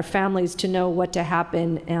working with our families to know what to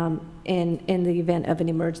happen in the event of an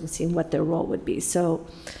emergency and what their role would be. So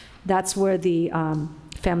that's where the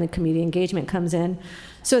family community engagement comes in.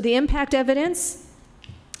 So the impact evidence,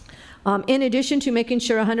 in addition to making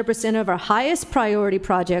sure 100% of our highest priority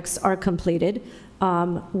projects are completed,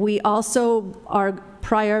 we also are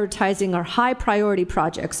prioritizing our high priority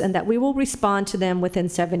projects, and that we will respond to them within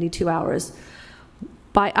 72 hours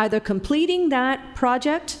by either completing that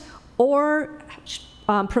project or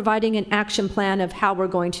providing an action plan of how we're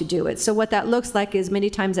going to do it. So what that looks like is many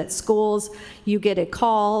times at schools, you get a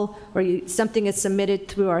call or something is submitted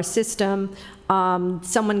through our system.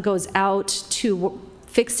 Someone goes out to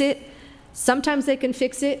fix it. Sometimes they can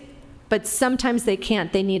fix it, but sometimes they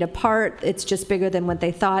can't. They need a part. It's just bigger than what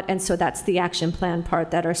they thought. And so that's the action plan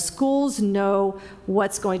part, that our schools know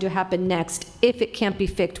what's going to happen next if it can't be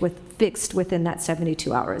fixed within that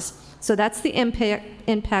 72 hours. So that's the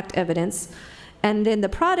impact evidence. And then the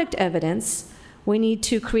product evidence, we need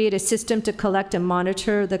to create a system to collect and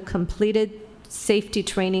monitor the completed safety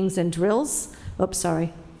trainings and drills. Oops,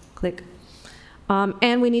 sorry, click.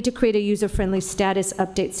 And we need to create a user-friendly status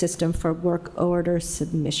update system for work order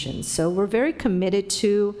submissions. So we're very committed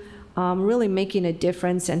to really making a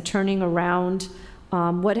difference and turning around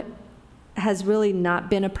what has really not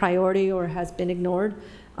been a priority or has been ignored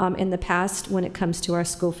in the past when it comes to our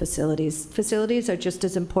school facilities. Facilities are just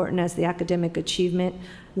as important as the academic achievement.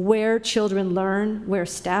 Where children learn, where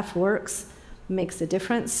staff works, makes a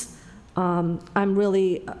difference. I'm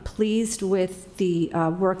really pleased with the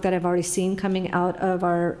work that I've already seen coming out of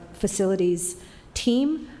our facilities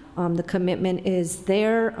team. The commitment is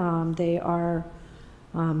there. They are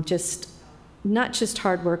just not just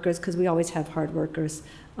hard workers, because we always have hard workers.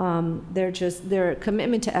 Their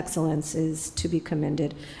commitment to excellence is to be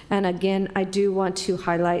commended. And again, I do want to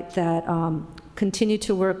highlight that continue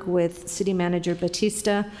to work with City Manager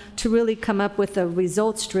Batista to really come up with a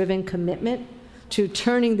results-driven commitment to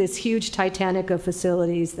turning this huge Titanic of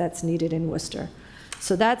facilities that's needed in Worcester.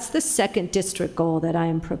 So that's the second district goal that I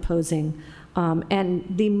am proposing. And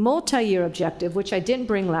the multi-year objective, which I didn't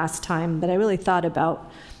bring last time, but I really thought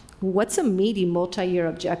about, what's a meaty multi-year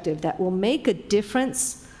objective that will make a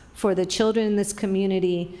difference for the children in this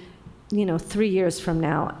community, 3 years from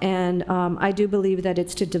now? And I do believe that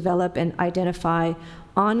it's to develop and identify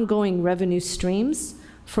ongoing revenue streams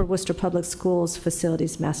for Worcester Public Schools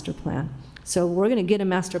Facilities Master Plan. So we're going to get a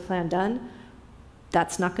master plan done.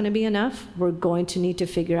 That's not going to be enough. We're going to need to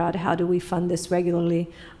figure out how do we fund this regularly,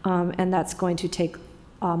 and that's going to take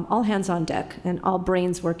all hands on deck and all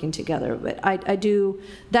brains working together. But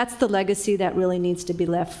that's the legacy that really needs to be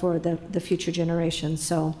left for the future generations.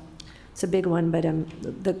 So it's a big one, but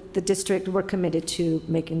the district, we're committed to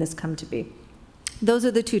making this come to be. Those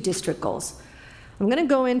are the two district goals. I'm going to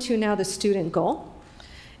go into now the student goal.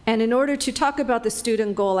 And in order to talk about the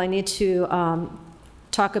student goal, I need to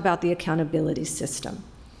talk about the accountability system.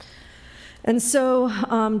 And so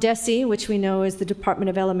DESE, which we know is the Department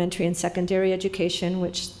of Elementary and Secondary Education,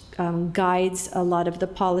 which guides a lot of the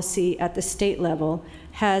policy at the state level,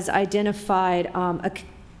 has identified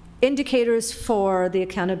indicators for the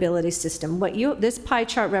accountability system. What this pie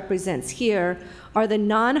chart represents here are the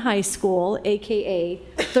non-high school, AKA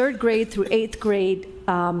 3rd grade through 8th grade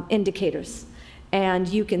indicators. And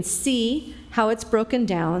you can see how it's broken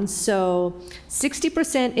down. So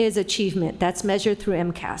 60% is achievement. That's measured through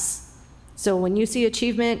MCAS. So when you see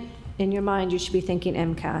achievement in your mind, you should be thinking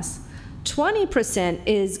MCAS. 20%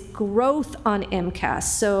 is growth on MCAS.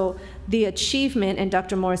 So the achievement, and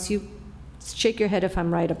Dr. Morris, you shake your head if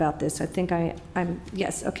I'm right about this. I think I'm,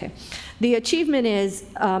 yes, okay. The achievement is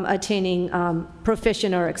attaining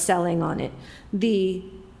proficient or excelling on it.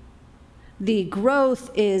 The growth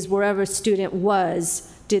is wherever student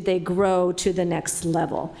was did they grow to the next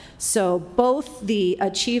level. So both the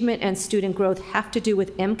achievement and student growth have to do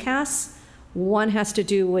with MCAS. One has to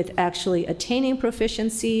do with actually attaining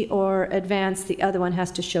proficiency or advance. The other one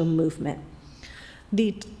has to show movement.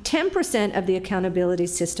 The 10% of the accountability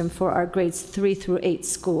system for our grades 3 through 8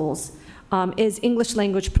 schools is English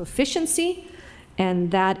language proficiency,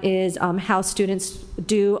 and that is how students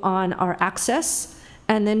do on our access,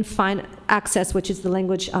 and then access, which is the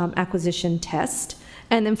language acquisition test,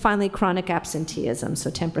 and then finally chronic absenteeism. So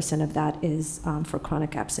 10% of that is for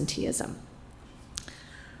chronic absenteeism.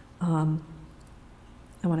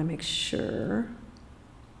 I want to make sure.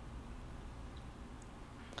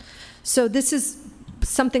 So this is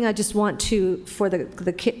something I just want to, for the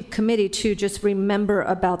committee to just remember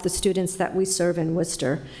about the students that we serve in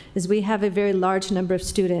Worcester, is we have a very large number of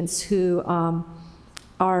students who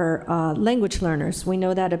are language learners. We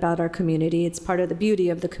know that about our community. It's part of the beauty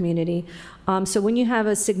of the community. So when you have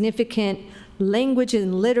a significant language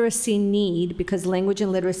and literacy need, because language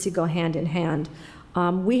and literacy go hand in hand,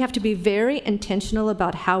 we have to be very intentional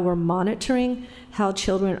about how we're monitoring how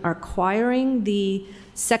children are acquiring the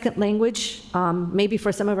second language. Maybe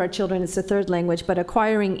for some of our children it's the third language, but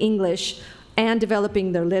acquiring English and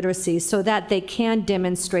developing their literacy so that they can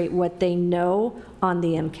demonstrate what they know on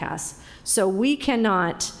the MCAS. So we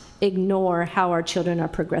cannot ignore how our children are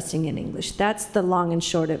progressing in English. That's the long and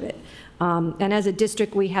short of it. And as a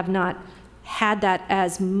district, we have not had that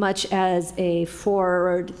as much as a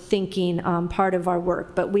forward-thinking part of our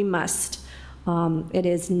work, but we must. It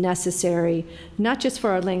is necessary, not just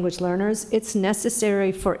for our language learners, it's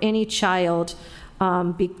necessary for any child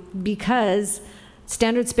because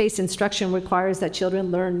standards-based instruction requires that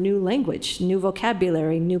children learn new language, new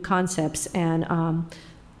vocabulary, new concepts, and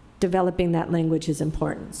developing that language is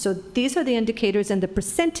important. So these are the indicators and the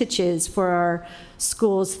percentages for our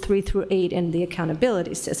schools 3 through 8 in the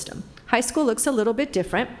accountability system. High school looks a little bit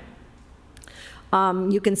different.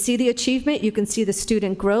 You can see the achievement, you can see the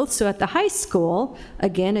student growth. So at the high school,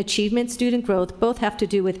 again, achievement, student growth, both have to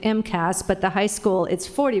do with MCAS, but the high school, it's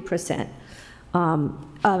 40%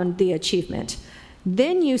 on the achievement.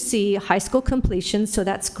 Then you see high school completion, so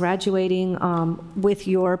that's graduating with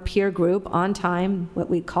your peer group on time, what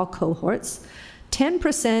we call cohorts.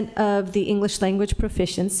 10% of the English language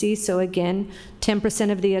proficiency, so again,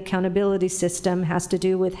 10% of the accountability system has to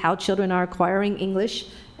do with how children are acquiring English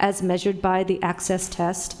as measured by the access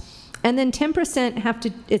test. And then 10% have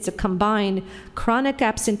to, it's a combined chronic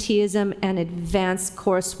absenteeism and advanced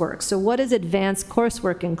coursework. So what does advanced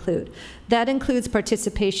coursework include? That includes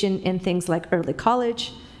participation in things like early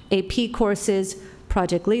college, AP courses,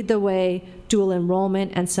 Project Lead the Way, dual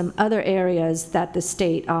enrollment, and some other areas that the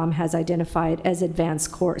state has identified as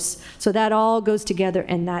advanced course. So that all goes together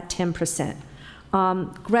in that 10%.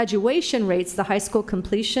 Graduation rates, the high school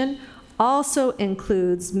completion, also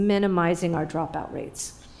includes minimizing our dropout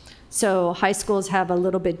rates. So high schools have a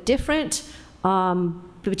little bit different,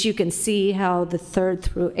 but you can see how the 3rd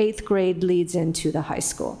through 8th grade leads into the high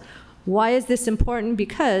school. Why is this important?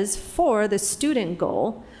 Because for the student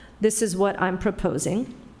goal, this is what I'm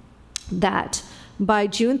proposing, that by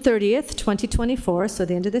June 30th, 2024, so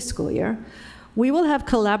the end of the school year, we will have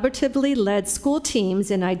collaboratively led school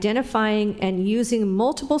teams in identifying and using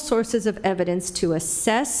multiple sources of evidence to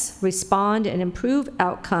assess, respond, and improve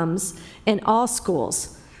outcomes in all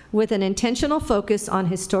schools, with an intentional focus on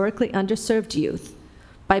historically underserved youth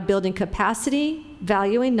by building capacity,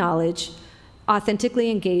 valuing knowledge,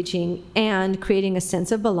 authentically engaging, and creating a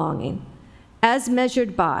sense of belonging, as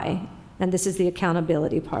measured by, and this is the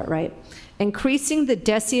accountability part, right? Increasing the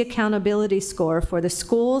DESE accountability score for the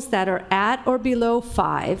schools that are at or below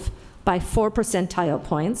 5 by 4 percentile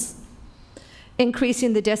points,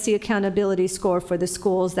 increasing the DESE accountability score for the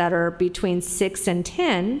schools that are between 6 and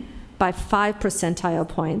 10 by 5 percentile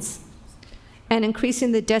points, and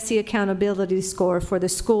increasing the DESE accountability score for the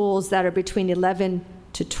schools that are between 11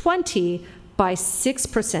 to 20 by 6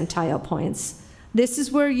 percentile points. This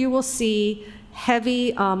is where you will see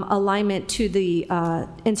heavy alignment to the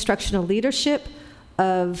instructional leadership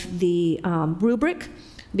of the rubric,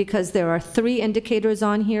 because there are 3 indicators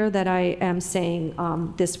on here that I am saying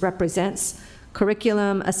this represents: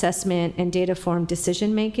 curriculum, assessment, and data-informed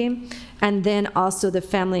decision-making, and then also the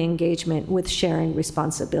family engagement with sharing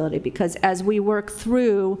responsibility, because as we work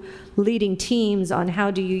through leading teams on how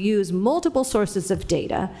do you use multiple sources of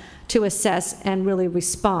data to assess and really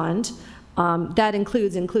respond, that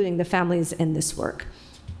includes including the families in this work.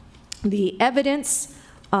 The evidence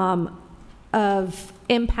of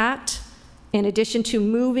impact, in addition to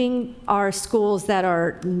moving our schools that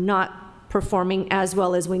are not performing as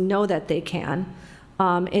well as we know that they can,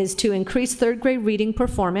 is to increase third grade reading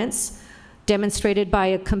performance, demonstrated by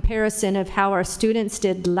a comparison of how our students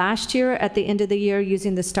did last year at the end of the year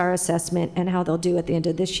using the STAR assessment and how they'll do at the end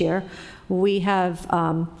of this year. We have,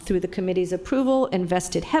 through the committee's approval,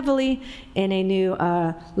 invested heavily in a new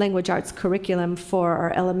language arts curriculum for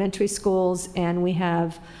our elementary schools, and we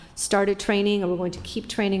have started training, and we're going to keep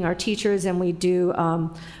training our teachers, and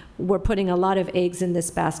we're putting a lot of eggs in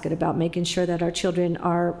this basket about making sure that our children,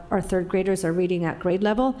 our third graders, are reading at grade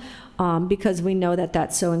level, because we know that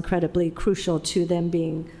that's so incredibly crucial to them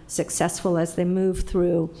being successful as they move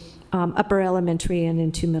through upper elementary and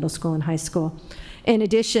into middle school and high school. In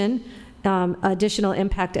addition, additional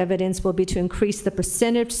impact evidence will be to increase the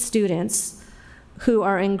percentage of students who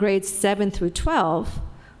are in grades 7 through 12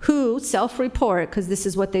 who self-report, because this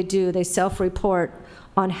is what they do, they self-report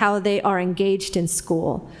on how they are engaged in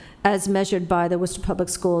school, as measured by the Worcester Public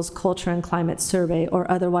Schools Culture and Climate Survey, or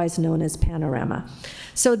otherwise known as Panorama.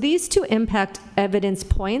 So these two impact evidence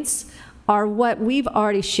points are what we've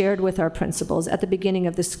already shared with our principals at the beginning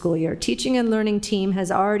of the school year. Teaching and learning team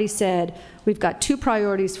has already said we've got 2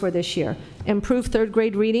 priorities for this year: improve third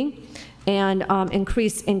grade reading and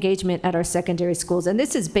increase engagement at our secondary schools. And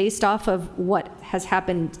this is based off of what has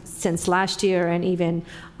happened since last year and even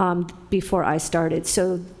before I started.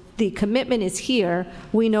 So the commitment is here.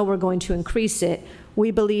 We know we're going to increase it.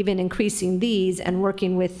 We believe in increasing these and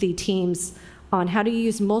working with the teams on how to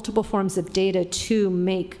use multiple forms of data to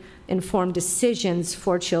make informed decisions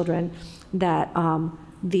for children, that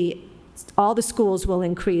all the schools will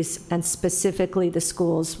increase, and specifically the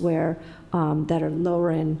schools where that are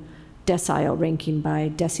lower in decile ranking by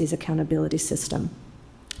DESI's accountability system.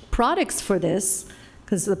 Products for this,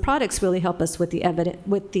 because the products really help us with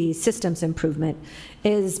the systems improvement,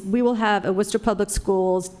 is we will have a Worcester Public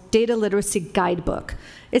Schools data literacy guidebook.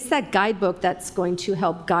 It's that guidebook that's going to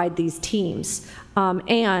help guide these teams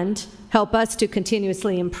and help us to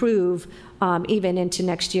continuously improve even into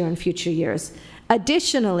next year and future years.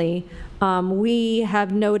 Additionally, we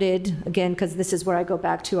have noted, again, because this is where I go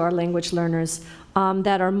back to our language learners,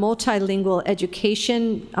 that our multilingual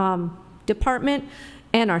education department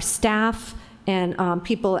and our staff and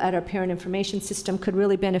people at our parent information system could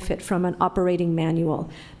really benefit from an operating manual,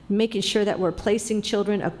 making sure that we're placing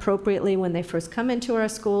children appropriately when they first come into our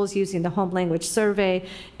schools, using the home language survey,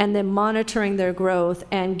 and then monitoring their growth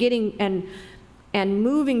and getting and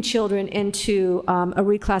moving children into a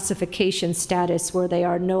reclassification status where they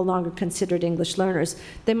are no longer considered English learners.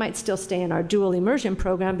 They might still stay in our dual immersion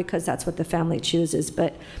program because that's what the family chooses,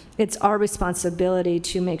 but it's our responsibility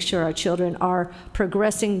to make sure our children are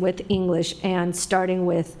progressing with English and starting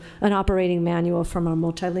with an operating manual from our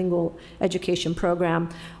multilingual education program,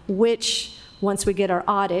 which, once we get our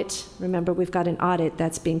audit, remember we've got an audit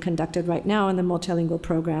that's being conducted right now in the multilingual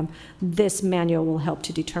program, this manual will help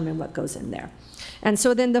to determine what goes in there. And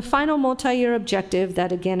so then the final multi-year objective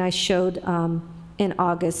that, again, I showed in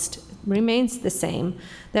August remains the same,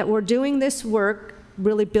 that we're doing this work,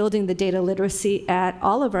 really building the data literacy at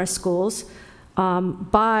all of our schools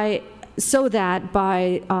so that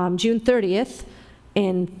by June 30th,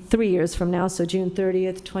 in 3 years from now, so June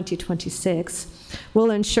 30th, 2026,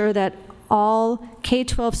 we'll ensure that all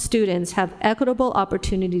K-12 students have equitable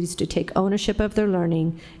opportunities to take ownership of their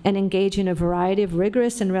learning and engage in a variety of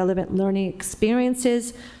rigorous and relevant learning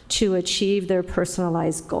experiences to achieve their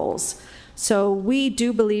personalized goals. So we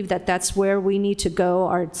do believe that that's where we need to go.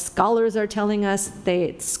 Our scholars are telling us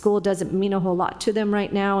school doesn't mean a whole lot to them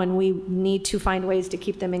right now, and we need to find ways to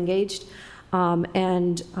keep them engaged.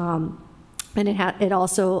 And it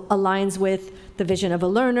also aligns with the vision of a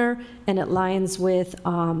learner, and it aligns with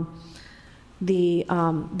the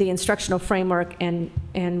instructional framework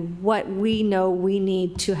and what we know we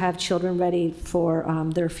need to have children ready for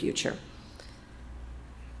their future.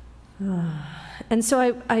 And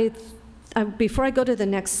so before I go to the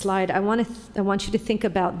next slide, I want you to think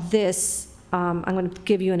about this. I'm going to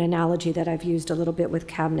give you an analogy that I've used a little bit with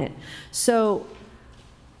cabinet. So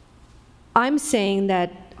I'm saying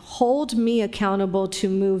that hold me accountable to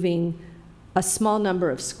moving a small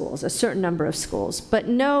number of schools, a certain number of schools, but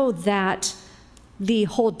know that the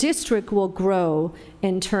whole district will grow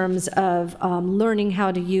in terms of learning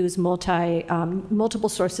how to use multiple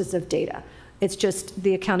sources of data. It's just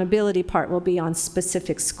the accountability part will be on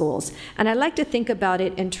specific schools. And I like to think about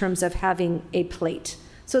it in terms of having a plate.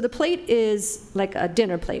 So the plate is like a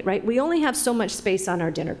dinner plate, right? We only have so much space on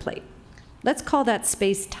our dinner plate. Let's call that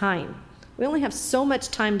space time. We only have so much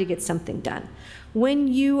time to get something done. When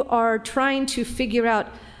you are trying to figure out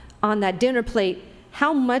on that dinner plate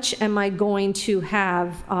how much am I going to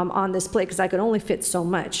have on this plate, because I could only fit so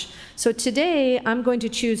much. So today, I'm going to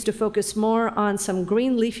choose to focus more on some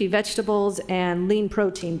green leafy vegetables and lean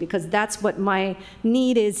protein, because that's what my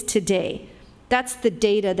need is today. That's the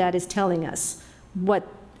data that is telling us what,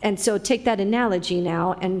 and so take that analogy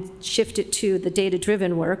now and shift it to the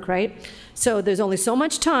data-driven work, right? So there's only so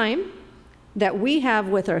much time that we have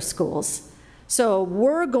with our schools. So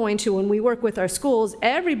we're going to, when we work with our schools,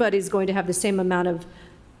 everybody's going to have the same amount of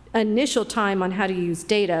initial time on how to use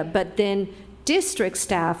data, but then district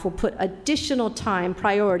staff will put additional time,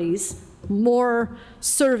 priorities, more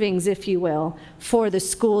servings, if you will, for the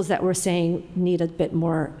schools that we're saying need a bit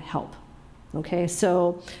more help. Okay,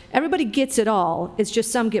 so everybody gets it all, it's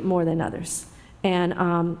just some get more than others.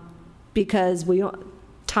 And because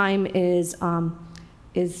time is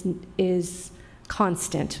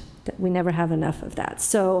constant. That we never have enough of that.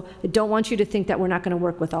 So I don't want you to think that we're not going to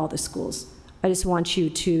work with all the schools. I just want you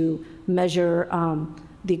to measure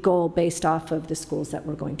the goal based off of the schools that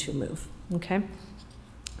we're going to move, okay?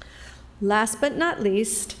 Last but not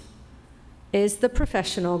least is the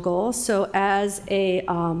professional goal. So as a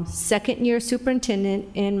second-year superintendent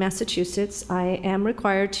in Massachusetts, I am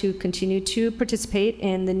required to continue to participate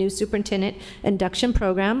in the new superintendent induction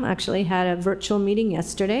program. I actually had a virtual meeting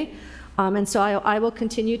yesterday. And so I will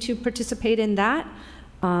continue to participate in that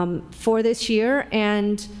for this year.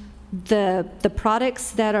 And the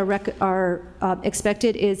products that are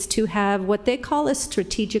expected is to have what they call a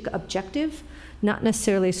strategic objective, not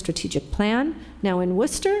necessarily a strategic plan. Now in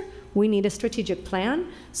Worcester, we need a strategic plan.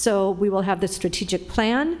 So we will have the strategic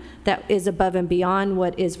plan that is above and beyond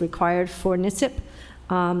what is required for NISIP.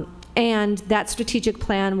 And that strategic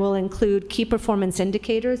plan will include key performance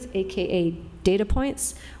indicators, AKA data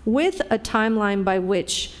points, with a timeline by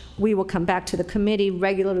which we will come back to the committee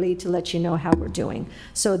regularly to let you know how we're doing.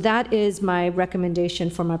 So that is my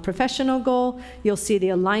recommendation for my professional goal. You'll see the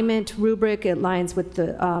alignment rubric. It aligns with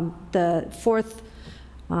the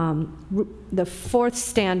fourth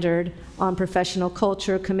standard on professional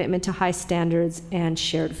culture, commitment to high standards, and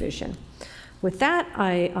shared vision. With that,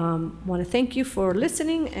 I want to thank you for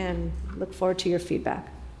listening and look forward to your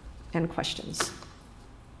feedback and questions.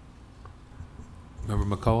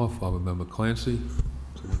 Member McCullough, followed by Member Clancy.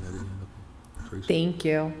 Thank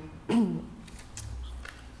you.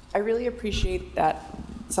 I really appreciate that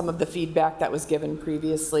some of the feedback that was given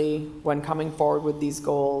previously when coming forward with these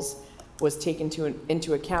goals was taken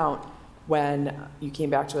into account when you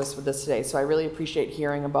came back to us with this today. So I really appreciate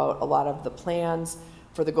hearing about a lot of the plans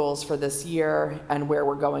for the goals for this year and where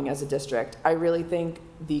we're going as a district. I really think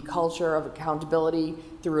the culture of accountability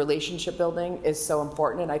through relationship building is so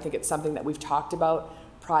important, and I think it's something that we've talked about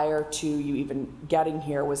prior to you even getting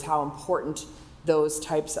here, was how important those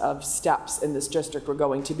types of steps in this district were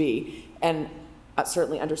going to be. And I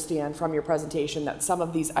certainly understand from your presentation that some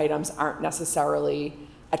of these items aren't necessarily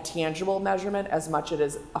a tangible measurement as much as it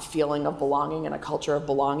is a feeling of belonging and a culture of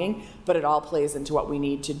belonging, but it all plays into what we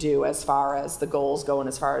need to do as far as the goals go and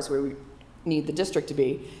as far as where we need the district to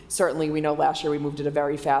be. Certainly we know last year we moved at a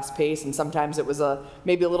very fast pace, and sometimes it was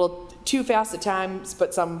maybe a little too fast at times,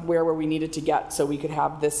 but somewhere where we needed to get so we could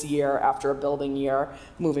have this year after a building year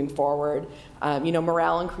moving forward. You know,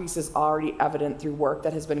 morale increase is already evident through work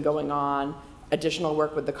that has been going on, additional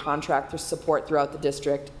work with the contractor support throughout the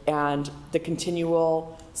district, and the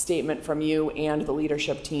continual statement from you and the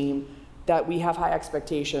leadership team that we have high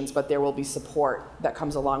expectations, but there will be support that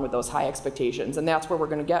comes along with those high expectations. And that's where we're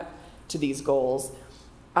going to get to these goals.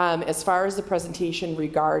 As far as the presentation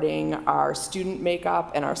regarding our student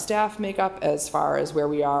makeup and our staff makeup, as far as where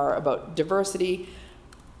we are about diversity,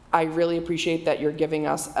 I really appreciate that you're giving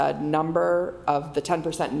us a number of the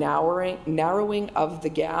 10% narrowing of the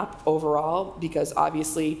gap overall, because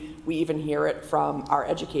obviously we even hear it from our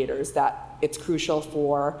educators that it's crucial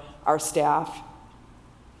for our staff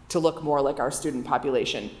to look more like our student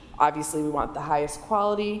population. Obviously, we want the highest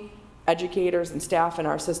quality educators and staff in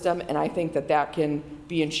our system, and I think that that can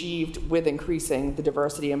be achieved with increasing the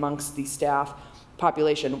diversity amongst the staff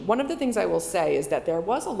population. One of the things I will say is that there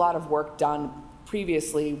was a lot of work done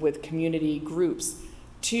previously with community groups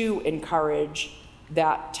to encourage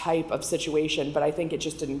that type of situation, but I think it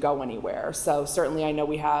just didn't go anywhere. So certainly I know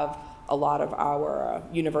we have a lot of our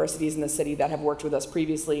universities in the city that have worked with us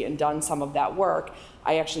previously and done some of that work.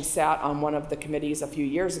 I actually sat on one of the committees a few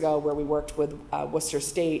years ago where we worked with Worcester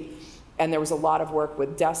State, and there was a lot of work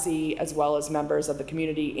with DESE as well as members of the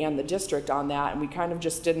community and the district on that, and we kind of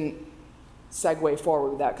just didn't segue forward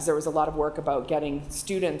with that because there was a lot of work about getting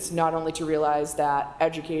students not only to realize that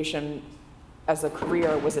education as a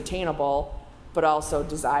career was attainable, but also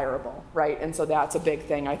desirable, right? And so that's a big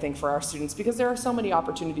thing, I think, for our students, because there are so many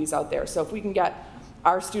opportunities out there. So if we can get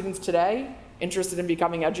our students today interested in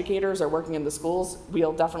becoming educators or working in the schools,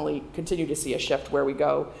 we'll definitely continue to see a shift where we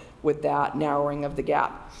go with that narrowing of the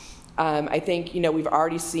gap. I think, we've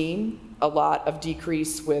already seen a lot of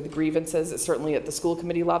decrease with grievances, certainly at the school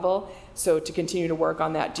committee level. So to continue to work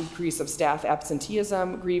on that decrease of staff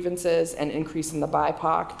absenteeism, grievances, and increase in the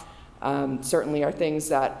BIPOC certainly are things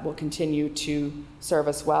that will continue to serve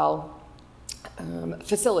us well.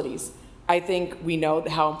 Facilities. I think we know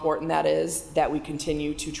how important that is, that we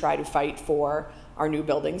continue to try to fight for our new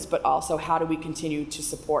buildings, but also how do we continue to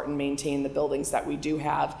support and maintain the buildings that we do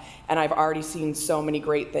have. And I've already seen so many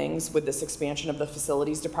great things with this expansion of the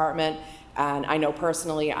facilities department. And I know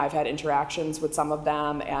personally I've had interactions with some of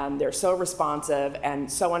them, and they're so responsive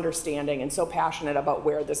and so understanding and so passionate about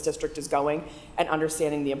where this district is going and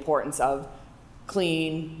understanding the importance of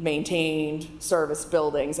clean, maintained service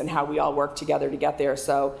buildings and how we all work together to get there.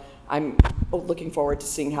 So I'm looking forward to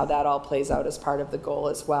seeing how that all plays out as part of the goal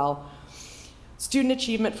as well. Student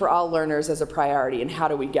achievement for all learners as a priority, and how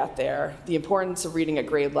do we get there? The importance of reading at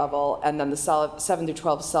grade level, and then the 7 through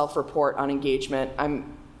 12 self-report on engagement.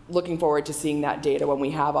 I'm looking forward to seeing that data when we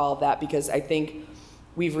have all of that, because I think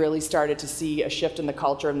we've really started to see a shift in the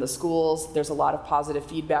culture in the schools. There's a lot of positive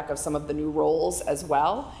feedback of some of the new roles as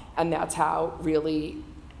well, and that's how really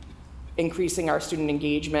increasing our student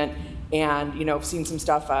engagement. And I've seen some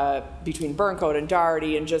stuff between Burncoat and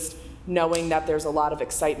Doherty, and just knowing that there's a lot of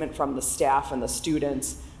excitement from the staff and the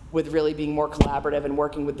students with really being more collaborative and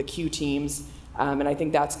working with the Q teams. And I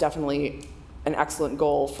think that's definitely an excellent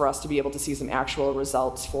goal for us to be able to see some actual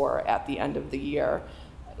results for at the end of the year.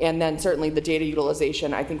 And then certainly the data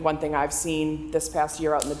utilization. I think one thing I've seen this past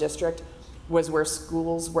year out in the district was where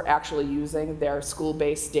schools were actually using their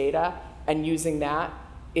school-based data and using that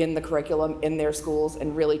in the curriculum in their schools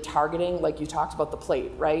and really targeting, like you talked about the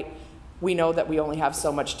plate, right? We know that we only have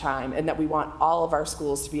so much time and that we want all of our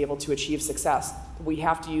schools to be able to achieve success. We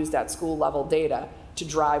have to use that school level data to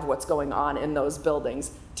drive what's going on in those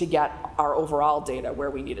buildings to get our overall data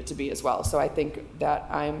where we need it to be as well. So I think that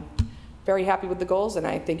I'm very happy with the goals, and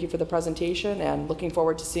I thank you for the presentation and looking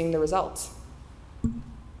forward to seeing the results.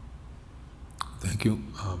 Thank you.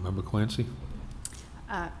 Member Clancy?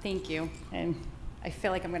 Thank you. And I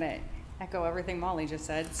feel like I'm going to echo everything Molly just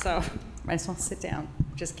said, so might as well sit down.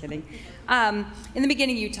 Just kidding. In the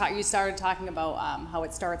beginning, you started talking about how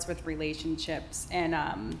it starts with relationships.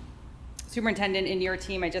 And Superintendent, in your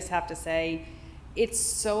team, I just have to say, it's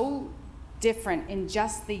so different in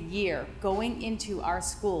just the year going into our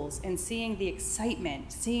schools and seeing the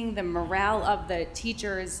excitement, seeing the morale of the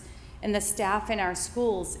teachers and the staff in our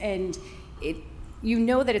schools. And you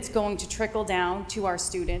know that it's going to trickle down to our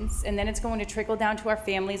students, and then it's going to trickle down to our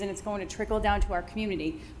families, and it's going to trickle down to our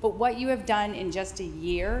community. But what you have done in just a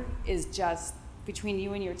year is just, between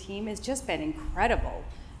you and your team, has just been incredible.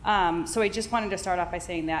 So I just wanted to start off by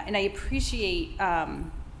saying that. And I appreciate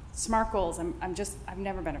SMART goals. I've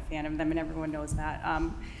never been a fan of them, and everyone knows that.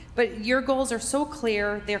 But your goals are so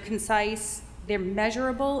clear, they're concise, they're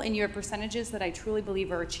measurable, and you have percentages that I truly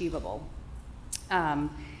believe are achievable.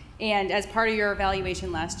 And as part of your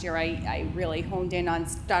evaluation last year, I really honed in on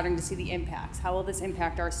starting to see the impacts. How will this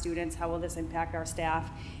impact our students? How will this impact our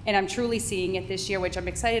staff? And I'm truly seeing it this year, which I'm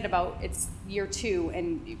excited about. It's year 2,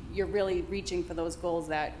 and you're really reaching for those goals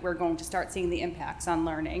that we're going to start seeing the impacts on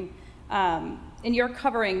learning. And you're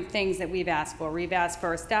covering things that we've asked for. We've asked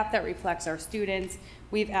for staff that reflects our students.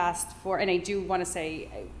 We've asked for, and I do want to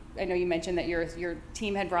say, I know you mentioned that your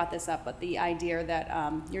team had brought this up, but the idea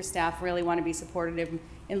that your staff really want to be supportive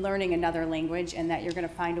in learning another language, and that you're going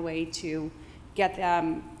to find a way to get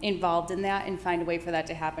them involved in that and find a way for that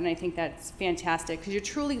to happen. I think that's fantastic, because you're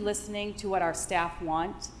truly listening to what our staff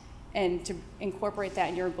want, and to incorporate that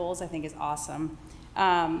in your goals, I think, is awesome.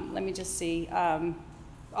 Let me just see.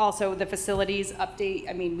 Also, the facilities update.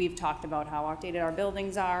 I mean, we've talked about how outdated our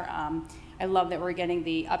buildings are. I love that we're getting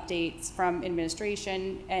the updates from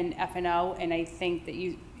administration and F&O, and I think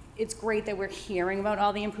that it's great that we're hearing about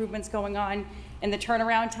all the improvements going on. And the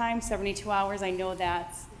turnaround time, 72 hours, I know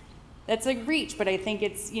that's a reach, but I think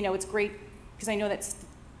it's, it's great, because I know that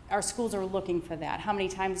our schools are looking for that. How many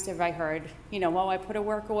times have I heard, well, I put a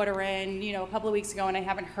work order in, a couple of weeks ago, and I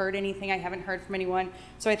haven't heard anything, I haven't heard from anyone.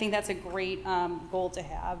 So I think that's a great goal to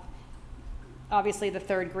have. Obviously, the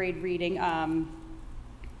 3rd grade reading,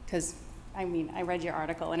 because I read your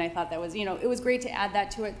article, and I thought that was, it was great to add that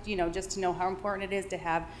to it, just to know how important it is to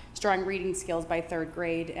have strong reading skills by 3rd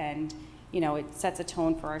grade, and it sets a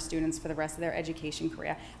tone for our students for the rest of their education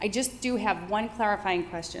career. I just do have one clarifying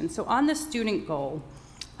question. So on the student goal,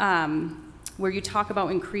 where you talk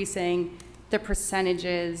about increasing the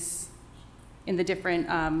percentages in the different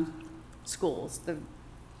schools.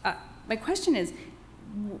 My question is,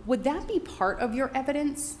 would that be part of your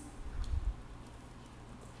evidence?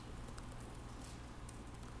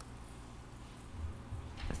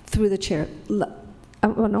 Through the chair, I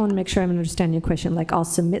want to make sure I'm understanding your question. Like, I'll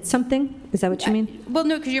submit something? Is that what you mean? Well,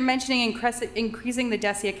 no, because you're mentioning increasing the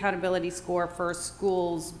DESE accountability score for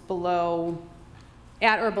schools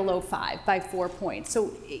at or below 5 by 4 points.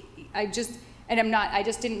 So I just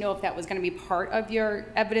didn't know if that was going to be part of your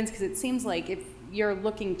evidence, because it seems like if you're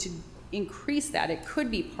looking to increase that, it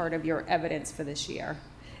could be part of your evidence for this year.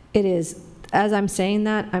 It is. As I'm saying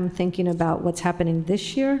that, I'm thinking about what's happening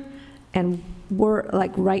this year, and we're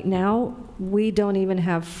like right now, we don't even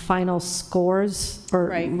have final scores or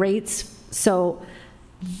rates. So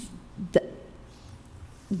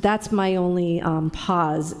that's my only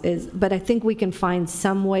pause but I think we can find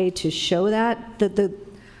some way to show that.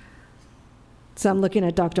 So I'm looking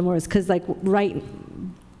at Dr. Morris, because like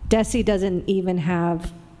DESE doesn't even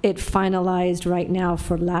have it finalized right now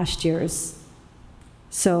for last year's.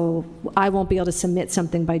 So I won't be able to submit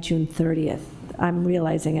something by June 30th. I'm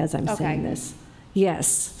realizing as I'm saying this. Yes,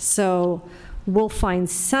 so we'll find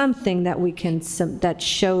something that we can, that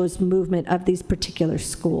shows movement of these particular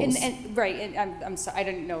schools. And I'm sorry, I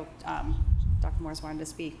didn't know Dr. Morris wanted to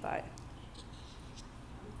speak, but.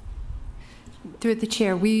 Through the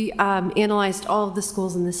chair, we analyzed all of the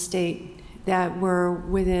schools in the state that were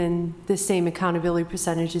within the same accountability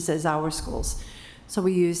percentages as our schools. So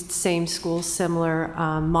we used same school, similar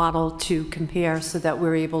model to compare, so that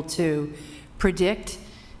we're able to predict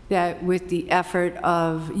that with the effort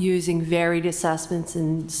of using varied assessments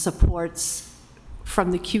and supports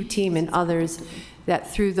from the Q team and others,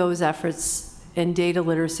 that through those efforts and data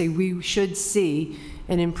literacy, we should see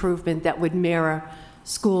an improvement that would mirror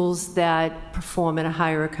schools that perform at a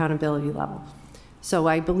higher accountability level. So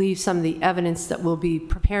I believe some of the evidence that we'll be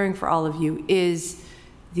preparing for all of you is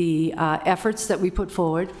the efforts that we put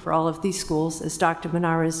forward for all of these schools. As Dr.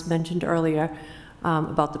 Menares mentioned earlier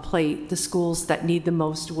about the plate, the schools that need the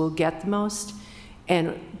most will get the most, and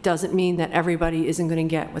it doesn't mean that everybody isn't going to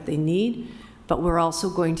get what they need, but we're also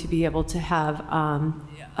going to be able to have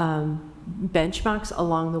benchmarks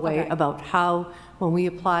along the way about how, when we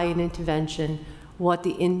apply an intervention, what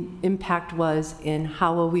the impact was and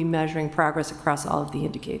how are we measuring progress across all of the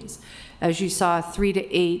indicators. As you saw, 3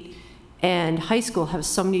 to 8 and high school have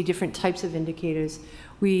so many different types of indicators.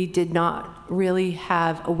 We did not really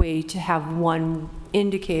have a way to have one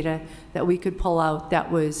indicator that we could pull out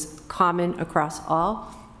that was common across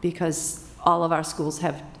all, because all of our schools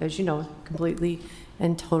have, as you know, completely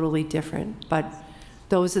and totally different. But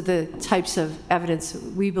those are the types of evidence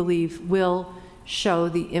we believe will show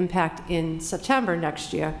the impact in September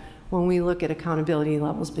next year when we look at accountability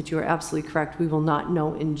levels. But you're absolutely correct, we will not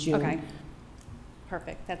know in June. Okay,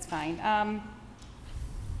 perfect, that's fine.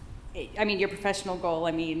 I mean, your professional goal,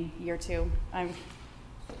 I mean, year 2.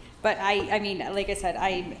 But I mean, like I said,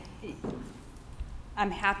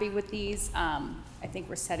 I'm happy with these. I think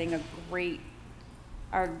we're setting a great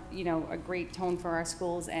tone for our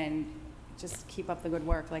schools, and just keep up the good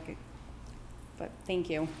work. But thank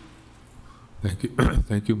you. Thank you.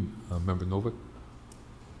 Thank you, Member Novick.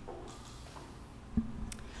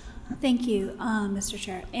 Thank you, Mr.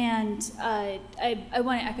 Chair. And I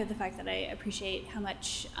want to echo the fact that I appreciate how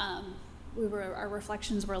much our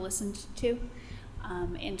reflections were listened to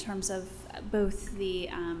in terms of both the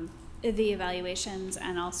evaluations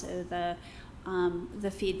and also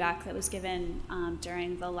the feedback that was given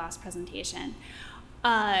during the last presentation.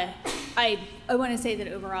 I want to say that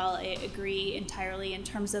overall I agree entirely in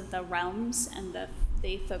terms of the realms and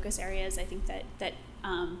the focus areas. I think that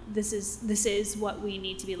this is what we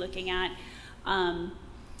need to be looking at, and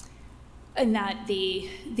that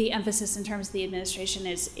the emphasis in terms of the administration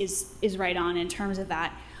is right on in terms of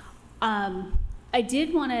that. I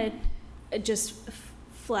did want to just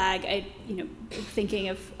flag, thinking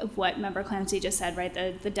of what Member Clancy just said, right?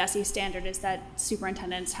 The DESE standard is that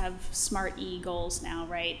superintendents have SMART E goals now,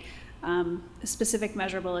 right? Specific,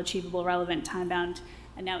 measurable, achievable, relevant, time-bound,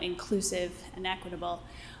 and now inclusive and equitable.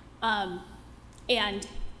 And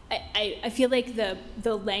I feel like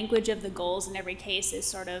the language of the goals in every case is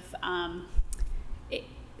sort of,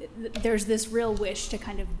 there's this real wish to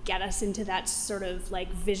kind of get us into that sort of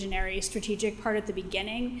like visionary strategic part at the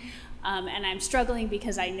beginning. And I'm struggling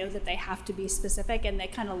because I know that they have to be specific and they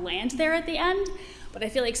kind of land there at the end. But I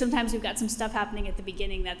feel like sometimes we've got some stuff happening at the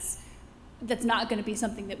beginning that's not going to be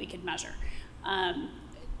something that we could measure.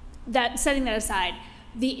 Setting that aside,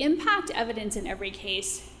 the impact evidence in every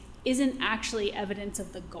case isn't actually evidence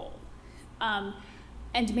of the goal.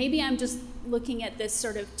 And maybe I'm just looking at this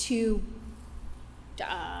sort of too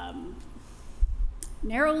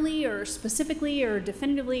narrowly or specifically or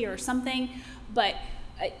definitively or something, but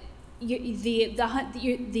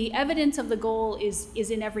the evidence of the goal is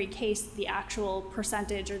in every case the actual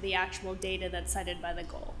percentage or the actual data that's cited by the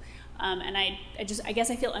goal. And I guess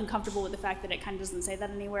I feel uncomfortable with the fact that it kind of doesn't say that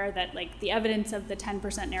anywhere, that like the evidence of the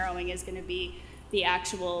 10% narrowing is going to be the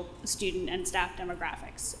actual student and staff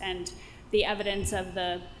demographics, and the evidence of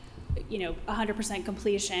the 100%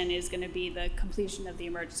 completion is going to be the completion of the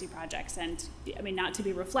emergency projects. And I mean, not to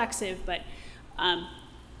be reflexive, but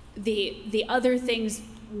the other things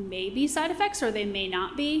may be side effects or they may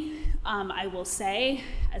not be. I will say,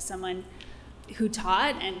 as someone who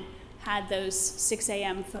taught and had those 6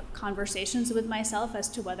 a.m. conversations with myself as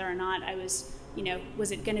to whether or not I was,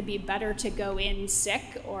 was it going to be better to go in sick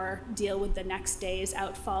or deal with the next day's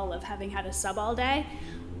outfall of having had a sub all day?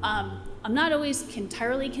 I'm not always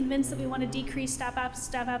entirely convinced that we want to decrease staff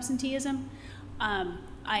absenteeism.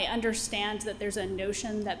 I understand that there's a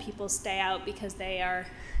notion that people stay out because they are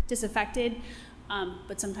disaffected,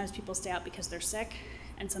 but sometimes people stay out because they're sick,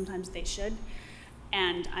 and sometimes they should.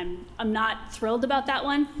 And I'm not thrilled about that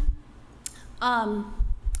one. I'm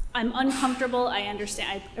uncomfortable. I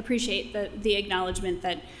understand. I appreciate the acknowledgement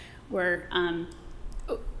that we're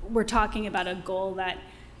talking about a goal that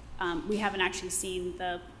we haven't actually seen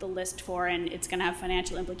the list for, and it's going to have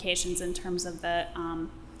financial implications in terms of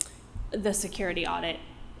the security audit.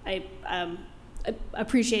 I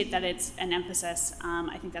appreciate that it's an emphasis.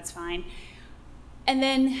 I think that's fine. And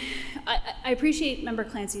then I appreciate Member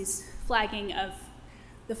Clancy's flagging of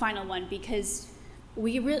the final one, because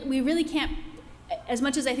we really can't, as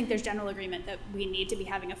much as I think there's general agreement that we need to be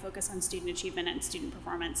having a focus on student achievement and student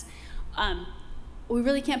performance, we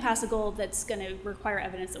really can't pass a goal that's going to require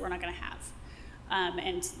evidence that we're not going to have.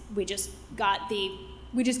 And we just got the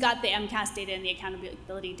MCAS data and the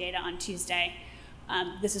accountability data on Tuesday.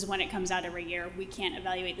 This is when it comes out every year. We can't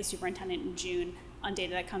evaluate the superintendent in June on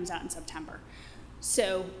data that comes out in September.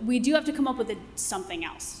 So we do have to come up with something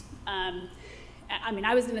else. I mean,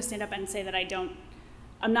 I was going to stand up and say that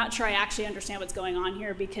I'm not sure I actually understand what's going on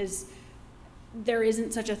here, because there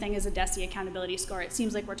isn't such a thing as a DESE accountability score. It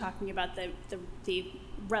seems like we're talking about the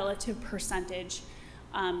relative percentage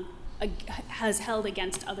has held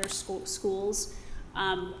against other schools,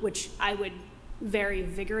 which I would very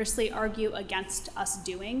vigorously argue against us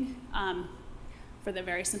doing, for the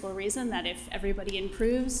very simple reason that if everybody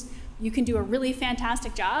improves, you can do a really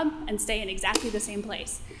fantastic job and stay in exactly the same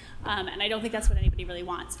place. And I don't think that's what anybody really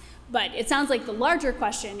wants. But it sounds like the larger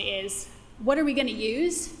question is, what are we going to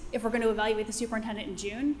use if we're going to evaluate the superintendent in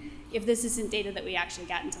June if this isn't data that we actually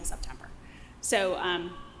get until September? So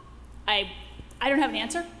I don't have an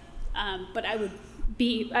answer, but I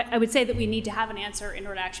would say that we need to have an answer in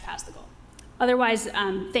order to actually pass the goal. Otherwise,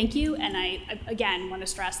 thank you, and I again want to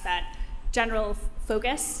stress that general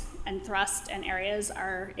focus and thrust and areas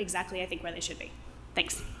are exactly, I think, where they should be.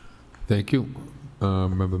 Thanks. Thank you.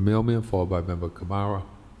 Member Millman, followed by Member Kamara.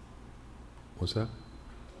 What's that?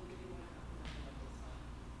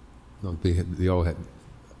 No, they all had,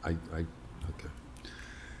 okay.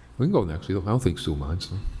 We can go next. I don't think Sue minds.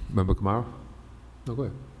 So. Member Kamara? No, go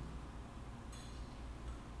ahead.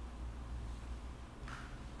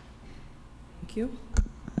 Thank you.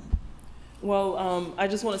 Well, I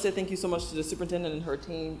just want to say thank you so much to the superintendent and her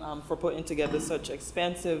team for putting together such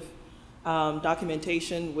expansive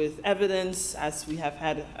documentation with evidence, as we have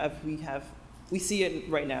had, we see it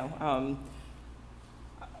right now.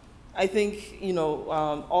 I think,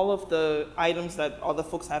 all of the items that all the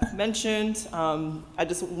folks have mentioned, I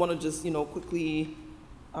just want to quickly,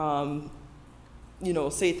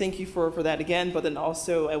 say thank you for that again, but then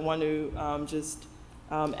also I want to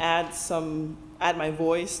add my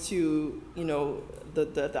voice to,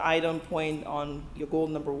 the item point on your goal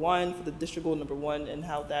number 1, for the district goal number 1, and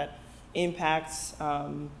how that impacts,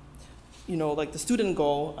 like the student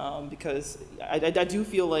goal, because I do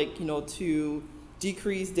feel like, to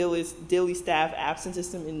decrease daily staff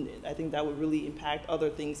absenteeism, and I think that would really impact other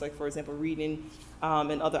things, like, for example, reading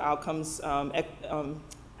and other outcomes,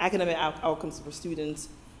 academic outcomes for students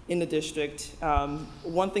in the district.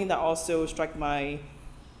 One thing that also struck my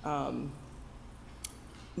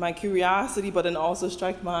curiosity, but then also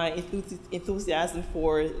struck my enthusiasm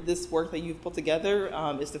for this work that you've put together,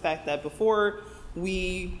 is the fact that before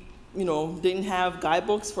we didn't have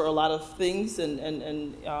guidebooks for a lot of things, and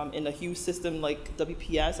in a huge system like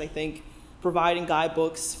WPS, I think providing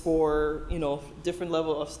guidebooks for different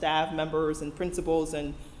level of staff members and principals,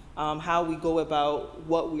 and how we go about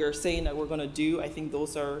what we are saying that we're going to do, I think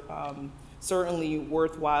those are certainly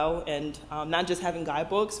worthwhile, and not just having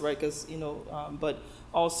guidebooks, right? Because but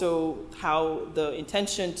also how the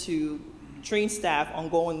intention to train staff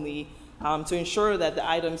ongoingly to ensure that the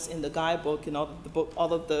items in the guidebook and all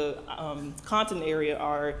of the content area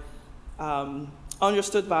are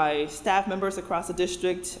understood by staff members across the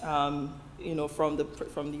district, from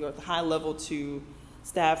the high level to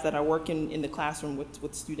staff that are working in the classroom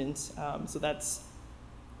with students. So that's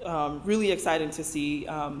really exciting to see.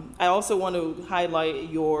 I also want to highlight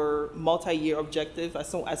your multi-year objective as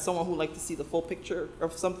someone who likes to see the full picture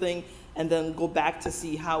of something and then go back to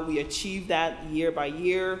see how we achieve that year by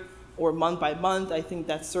year or month by month. I think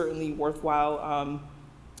that's certainly worthwhile.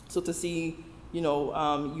 So to see,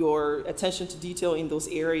 your attention to detail in those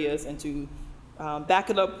areas and to back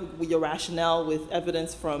it up with your rationale with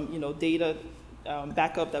evidence from, data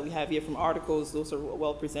backup that we have here from articles, those are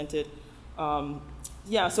well presented.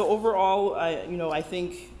 Yeah, so overall, I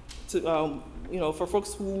think for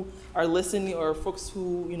folks who are listening or folks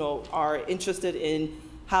who, are interested in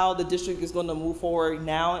how the district is going to move forward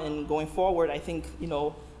now and going forward, I think,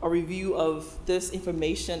 a review of this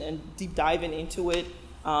information and deep diving into it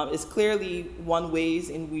is clearly one ways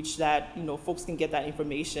in which that, folks can get that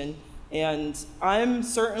information. And I'm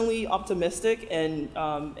certainly optimistic and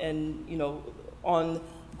on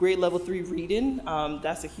grade level 3 reading,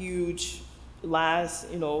 that's a huge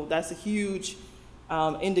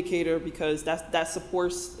indicator, because that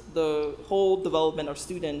supports the whole development of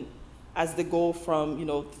student as they go from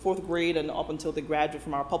 4th grade and up until they graduate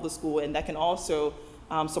from our public school, and that can also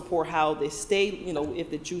support how they stay,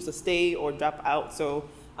 if they choose to stay or drop out. So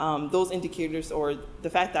those indicators, or the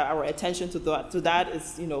fact that our attention to that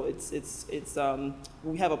is,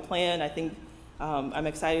 we have a plan. I think I'm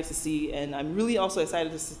excited to see, and I'm really also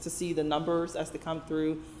excited to see the numbers as they come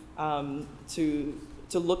through, to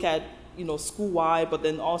look at school-wide, but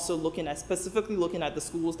then also specifically looking at the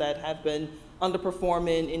schools that have been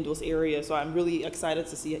underperforming in those areas. So I'm really excited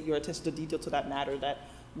to see your attention to detail to that matter, that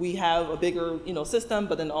we have a bigger system,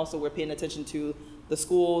 but then also we're paying attention to the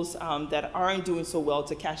schools that aren't doing so well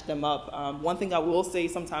to catch them up. One thing I will say,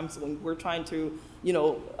 sometimes when we're trying to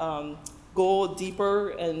go deeper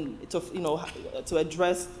and to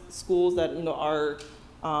address schools that are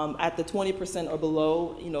at the 20% or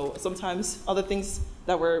below, sometimes other things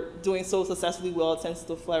that we're doing so successfully well tends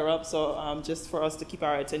to flare up. So just for us to keep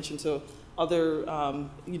our attention to other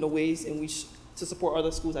ways in which to support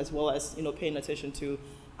other schools, as well as paying attention to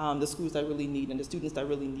the schools that really need and the students that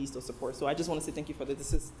really need those support. So I just want to say thank you for this.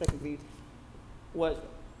 This is technically what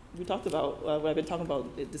we talked about, what I've been talking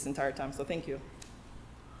about this entire time. So thank you.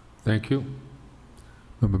 Thank you.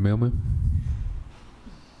 Member Mailman.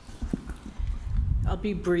 I'll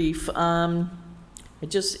be brief.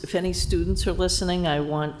 If any students are listening, I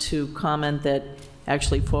want to comment that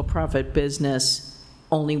actually for-profit business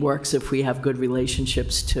only works if we have good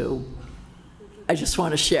relationships too. I just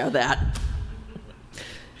want to share that.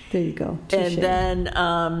 There you go. And then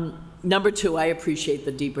number 2, I appreciate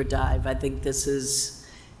the deeper dive. I think this is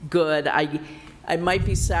good. I might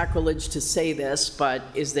be sacrilege to say this, but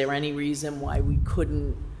is there any reason why we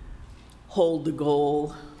couldn't hold the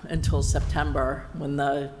goal until September when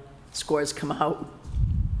the scores come out?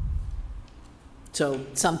 So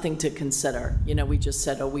something to consider. We just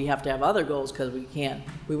said, oh, we have to have other goals because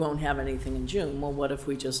we won't have anything in June. Well, what if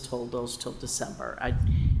we just hold those till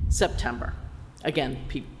September? Again,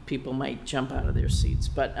 people might jump out of their seats.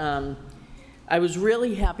 But I was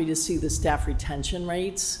really happy to see the staff retention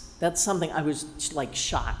rates. That's something I was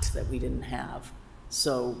shocked that we didn't have.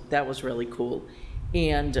 So that was really cool.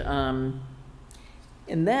 And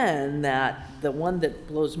then the one that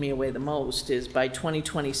blows me away the most is by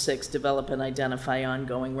 2026, develop and identify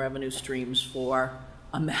ongoing revenue streams for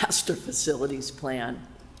a master facilities plan.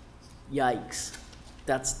 Yikes.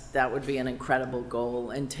 That would be an incredible goal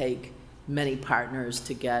and take many partners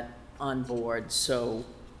to get on board. So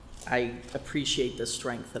I appreciate the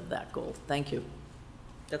strength of that goal. Thank you.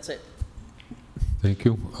 That's it. Thank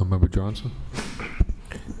you. Member Johnson.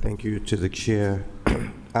 Thank you to the chair.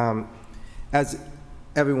 As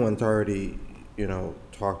everyone's already,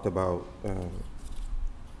 talked about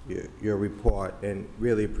your report, and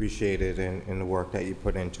really appreciate it and the work that you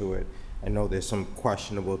put into it. I know there's some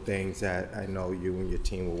questionable things that I know you and your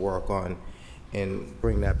team will work on and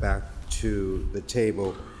bring that back to the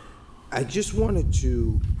table. I just wanted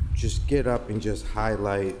to get up and just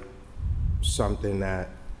highlight something that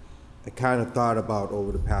I kind of thought about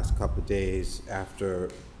over the past couple of days after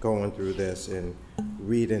going through this and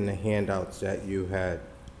reading the handouts that you had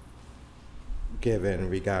given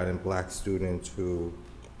regarding black students who,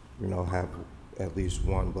 have at least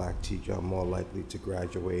one black teacher are more likely to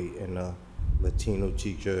graduate in a Latino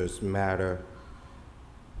teachers matter.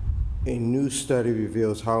 A new study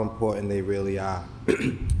reveals how important they really are.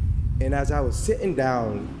 And as I was sitting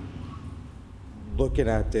down looking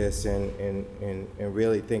at this and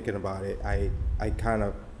really thinking about it, I kind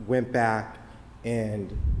of went back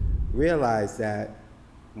and realized that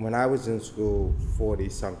when I was in school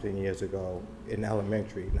 40-something years ago, in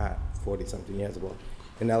elementary, not 40-something years ago,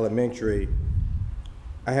 in elementary,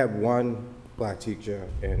 I had one black teacher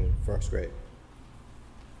in first grade.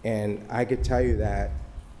 And I could tell you that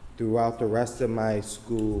throughout the rest of my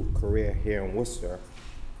school career here in Worcester,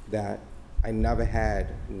 that I never had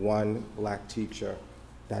one black teacher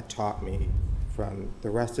that taught me from the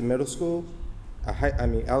rest of middle school,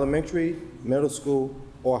 elementary, middle school,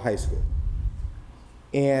 or high school.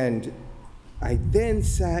 And I then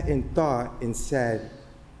sat and thought and said,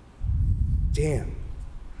 damn,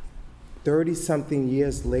 30-something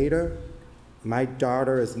years later, my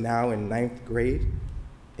daughter is now in 9th grade,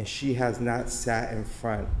 and she has not sat in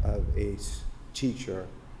front of a teacher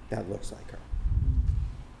that looks like her.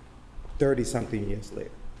 30-something years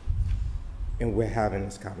later, and we're having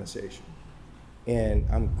this conversation. And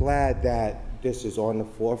I'm glad that this is on the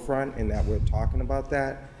forefront and that we're talking about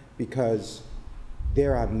that, because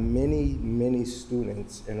there are many, many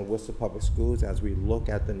students in the Worcester Public Schools, as we look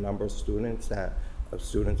at the number of students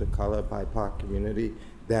of color, BIPOC community,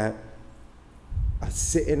 that are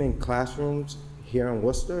sitting in classrooms here in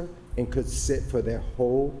Worcester and could sit for their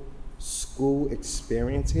whole school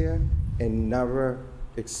experience here and never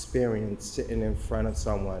experience sitting in front of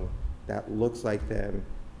someone that looks like them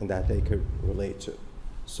and that they could relate to.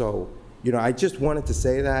 So, you know, I just wanted to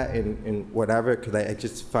say that and whatever, because I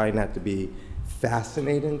just find that to be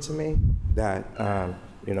fascinating to me, that,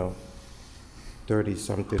 you know,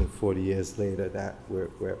 30-something, 40 years later, that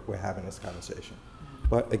we're having this conversation.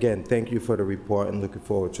 But again, thank you for the report and looking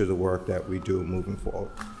forward to the work that we do moving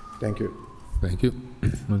forward. Thank you. Thank you.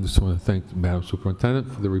 I just want to thank Madam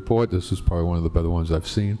Superintendent for the report. This is probably one of the better ones I've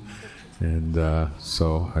seen. And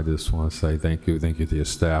so I just want to say thank you to your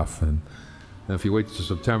staff. And if you wait till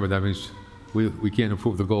September, that means we can't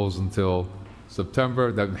improve the goals until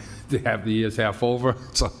September. That they have the years half over.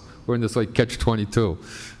 So we're in this like catch-22.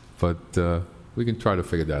 But we can try to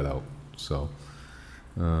figure that out. So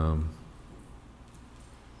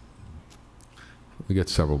we get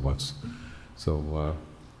several months. So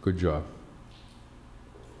good job.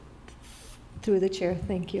 Through the chair,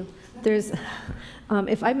 thank you. There's,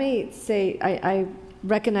 if I may say, I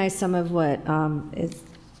recognize some of what is,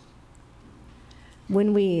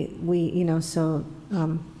 when we you know, so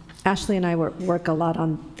Ashley and I work a lot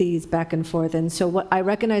on these back and forth, and so what I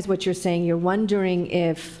recognize what you're saying. You're wondering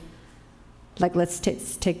if, like, let's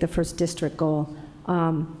take the first district goal.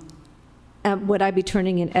 Would I be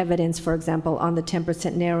turning in evidence, for example, on the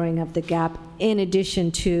 10% narrowing of the gap, in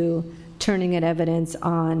addition to turning in evidence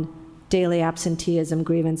on daily absenteeism,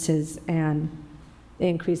 grievances, and the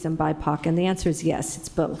increase in BIPOC? And the answer is yes, it's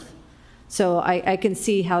both. So I can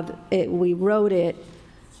see how we wrote it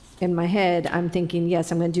in my head. I'm thinking,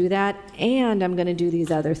 yes, I'm going to do that, and I'm going to do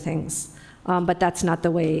these other things. But that's not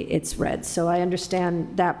the way it's read. So I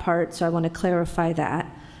understand that part, so I want to clarify that,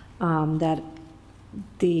 that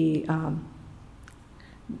the,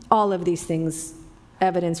 all of these things,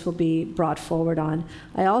 evidence will be brought forward on.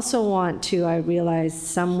 I also want to, I realize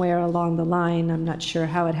somewhere along the line, I'm not sure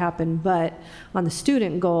how it happened, but on the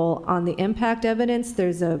student goal, on the impact evidence,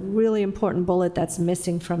 there's a really important bullet that's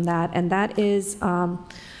missing from that, and that is, I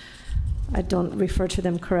don't refer to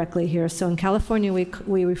them correctly here. So in California,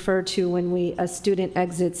 we refer to when a student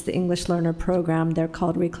exits the English Learner Program, they're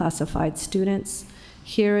called reclassified students.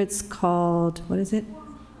 Here it's called, what is it?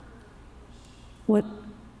 What?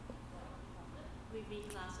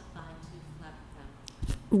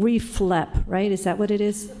 Reflep, right? Is that what it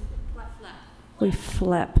is?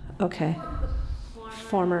 Reflep, okay.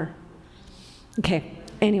 Former. Okay,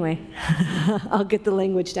 anyway, I'll get the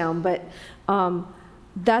language down, but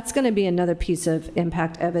that's going to be another piece of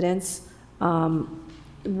impact evidence.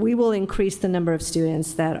 We will increase the number of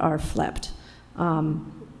students that are flipped,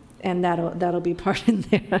 and that'll be part in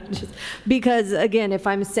there. Because again, if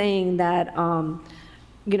I'm saying that,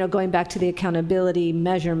 you know, going back to the accountability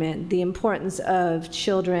measurement, the importance of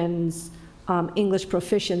children's English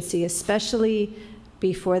proficiency, especially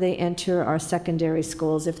before they enter our secondary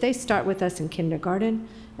schools. If they start with us in kindergarten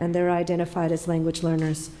and they're identified as language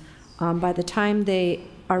learners, by the time they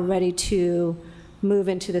are ready to move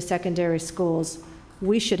into the secondary schools,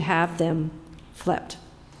 we should have them flipped.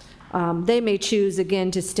 They may choose,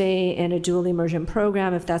 again, to stay in a dual immersion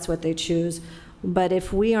program if that's what they choose, but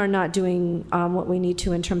if we are not doing what we need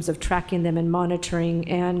to in terms of tracking them and monitoring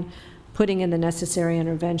and putting in the necessary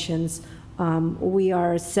interventions. We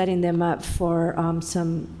are setting them up for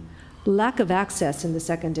some lack of access in the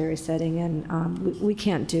secondary setting, and we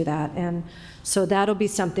can't do that. And so that'll be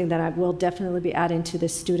something that I will definitely be adding to the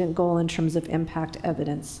student goal in terms of impact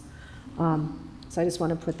evidence. So I just want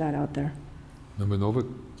to put that out there. Member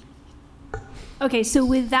Novick? Okay, so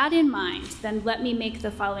with that in mind, then let me make the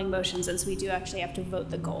following motion, since we do actually have to vote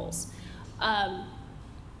the goals. And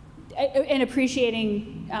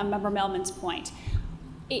appreciating Member Melman's point,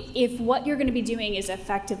 if what you're going to be doing is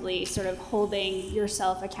effectively sort of holding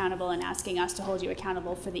yourself accountable and asking us to hold you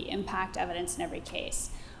accountable for the impact evidence in every case,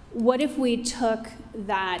 what if we took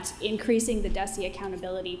that increasing the DESE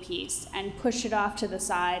accountability piece and pushed it off to the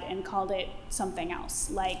side and called it something else,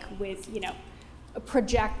 like with, you know, a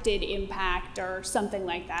projected impact or something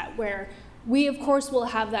like that, where we, of course, will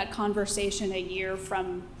have that conversation a year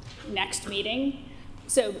from next meeting.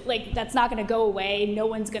 So, like, that's not going to go away. No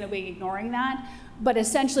one's going to be ignoring that. But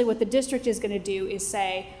essentially what the district is going to do is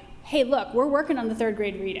say, hey, look, we're working on the third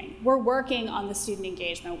grade reading. We're working on the student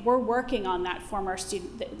engagement. We're working on that former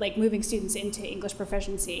student, like moving students into English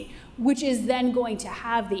proficiency, which is then going to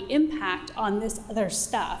have the impact on this other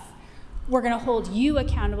stuff. We're going to hold you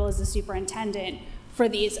accountable as the superintendent for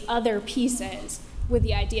these other pieces, with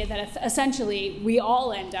the idea that essentially we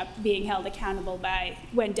all end up being held accountable by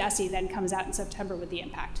when DESE then comes out in September with the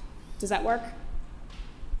impact. Does that work?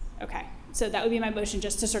 Okay, so that would be my motion,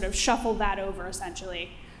 just to sort of shuffle that over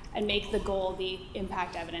essentially and make the goal the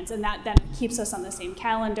impact evidence. And that then keeps us on the same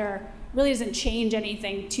calendar, really doesn't change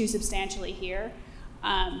anything too substantially here,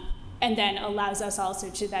 and then allows us also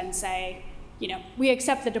to then say, you know, we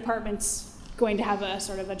accept the department's going to have a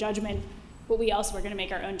sort of a judgment, but we also are going to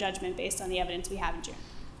make our own judgment based on the evidence we have in June.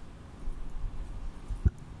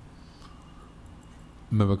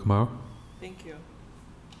 Member Kamara? Thank you.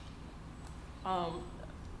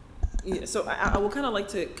 Yeah, so I would kind of like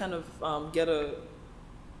to kind of get a,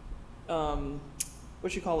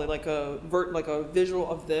 what you call it, like a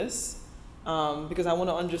visual of this, because I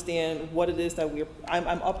want to understand what it is that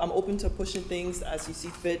I'm open to pushing things as you see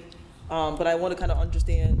fit, but I want to kind of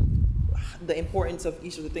understand the importance of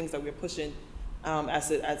each of the things that we're pushing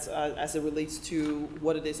as it relates to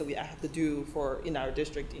what it is that we have to do in our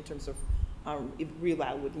district in terms of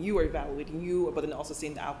re-evaluating you or evaluating you, but then also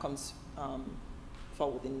seeing the outcomes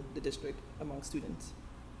fall within the district among students.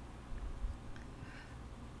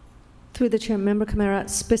 Through the chair, Member Kamara,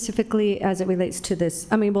 specifically as it relates to this,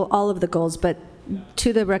 I mean, well, all of the goals, but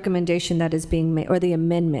to the recommendation that is being made, or the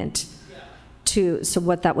amendment to, so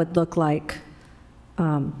what that would look like.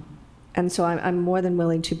 And so I'm more than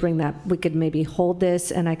willing to bring that. We could maybe hold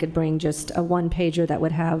this, and I could bring just a one-pager that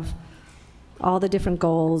would have all the different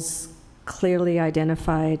goals clearly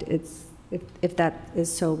identified. It's, if that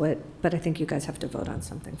is so what, but I think you guys have to vote on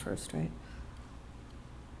something first, right?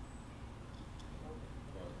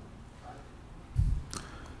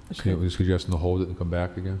 Okay, we're suggesting to hold it and come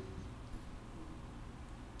back again?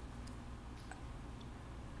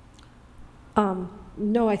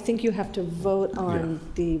 No, I think you have to vote on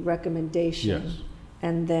the recommendation. Yes.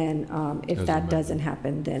 And then if As that amended. doesn't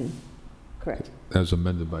happen, then, correct. As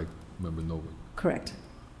amended by Member Novick. Correct.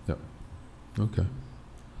 Yep. Okay.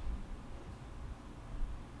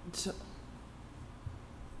 So,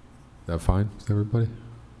 That fine with everybody?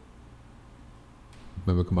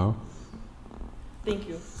 Member Kamara? thank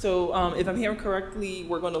you. So if I'm hearing correctly,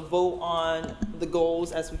 we're going to vote on the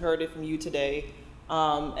goals as we heard it from you today.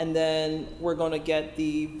 And then we're going to get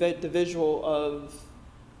the visual of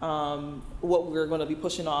what we're going to be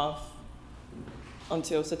pushing off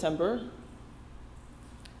until September.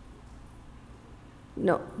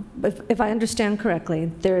 No, if I understand correctly,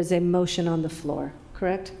 there is a motion on the floor,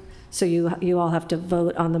 correct? So you all have to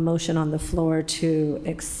vote on the motion on the floor to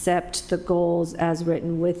accept the goals as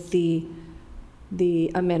written with the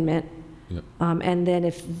amendment. Yep. And then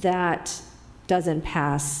if that doesn't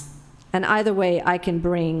pass, and either way, I can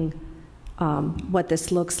bring what this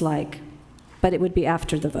looks like, but it would be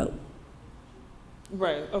after the vote.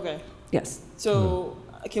 Right, okay. Yes. So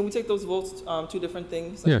can we take those votes, two different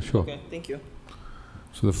things? Yeah, sure. Okay, thank you.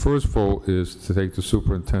 So the first vote is to take the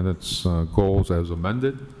superintendent's goals as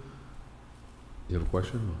amended. You have a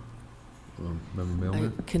question? Member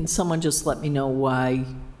Mailman? Can someone just let me know why,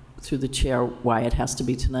 through the chair, why it has to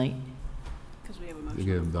be tonight? Because we have a You motion.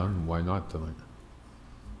 get them done, why not tonight?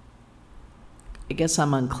 I guess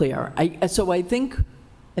I'm unclear. So I think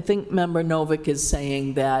Member Novick is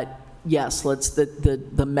saying that, yes,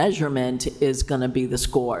 the measurement is going to be the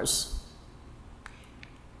scores.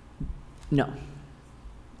 No.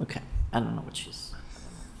 Okay. I don't know what she's...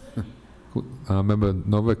 Member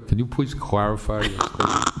Novick, can you please clarify your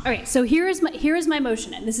statement? All right, so here is my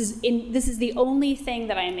motion, and this is the only thing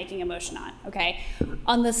that I am making a motion on, okay?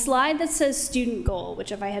 On the slide that says student goal,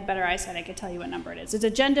 which if I had better eyesight, I could tell you what number it is. It's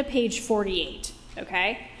agenda page 48,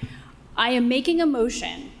 okay? I am making a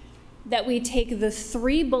motion that we take the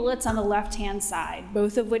 3 bullets on the left-hand side,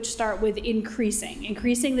 both of which start with increasing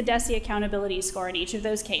the DESE accountability score in each of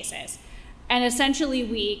those cases, and essentially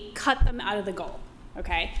we cut them out of the goal,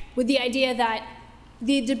 okay? With the idea that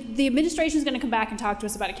the administration is going to come back and talk to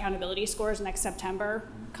us about accountability scores next September,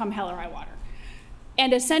 come hell or high water.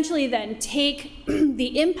 And essentially then take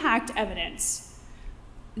the impact evidence,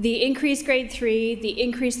 the increased grade 3,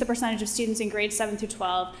 the percentage of students in grades 7 through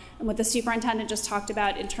 12, and what the superintendent just talked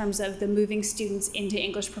about in terms of the moving students into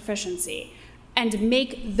English proficiency, and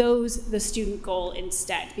make those the student goal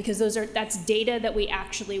instead, because that's data that we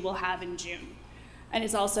actually will have in June. And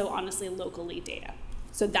it's also honestly locally data.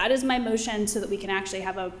 So that is my motion so that we can actually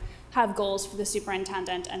have goals for the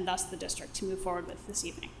superintendent and thus the district to move forward with this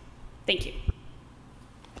evening. Thank you.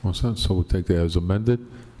 Well, so we'll take that as amended.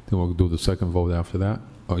 Then we'll do the second vote after that.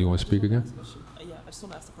 Oh, you want to speak again? Yeah, I just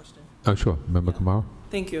want to ask a question. Oh, sure. Member Kamara?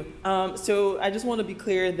 Thank you. So I just want to be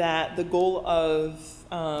clear that the goal of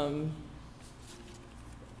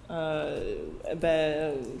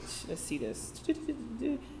let's see this.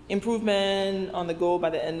 Improvement on the goal by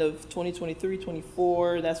the end of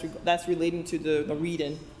 2023-24, that's relating to the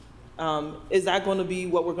reading. Is that going to be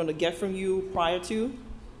what we're going to get from you prior to?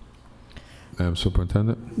 Madam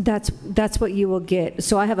Superintendent? That's what you will get.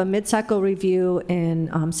 So I have a mid-cycle review in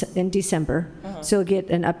December. So you'll get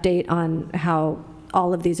an update on how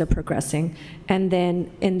all of these are progressing. And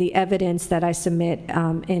then in the evidence that I submit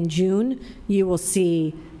in June, you will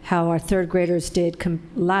see how our third graders did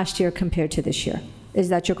last year compared to this year. Is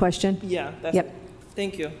that your question? Yeah, that's Yep. it.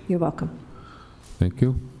 Thank you. You're welcome. Thank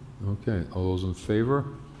you. Okay, all those in favor?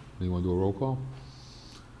 You want to do a roll call?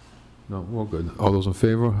 No, we're good. All those in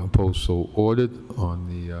favor? Opposed? So ordered on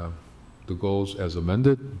the goals as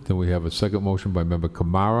amended. Then we have a second motion by Member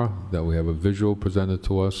Kamara that we have a visual presented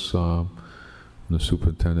to us from the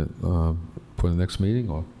superintendent for the next meeting,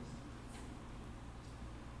 or?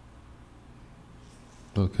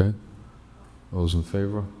 Okay. Those in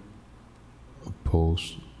favor?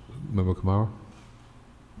 Opposed? Member Kamara?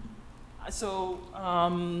 So,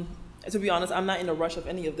 to be honest, I'm not in a rush of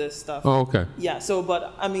any of this stuff. Oh, okay. Yeah, so,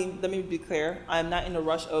 but, I mean, let me be clear. I'm not in a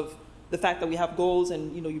rush of the fact that we have goals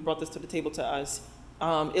and, you brought this to the table to us.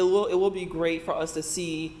 It will be great for us to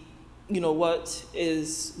see, what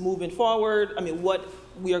is moving forward. I mean, what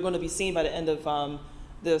we are going to be seeing by the end of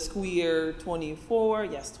the school year 24,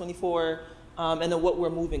 and then what we're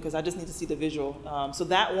moving, because I just need to see the visual. So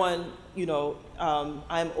that one,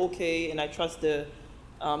 I'm okay, and I trust the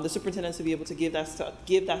superintendent to be able to give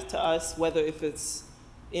that to us, whether if it's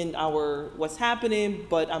in our what's happening.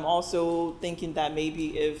 But I'm also thinking that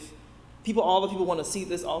maybe if all the people want to see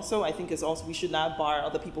this also, I think we should not bar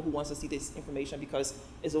other people who wants to see this information because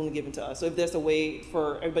it's only given to us. So if there's a way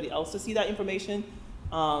for everybody else to see that information,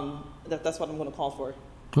 that's what I'm going to call for.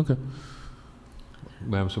 Okay.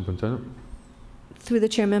 Madam Superintendent? Through the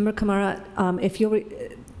chair, Member Kamara, if you'll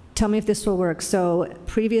tell me if this will work. So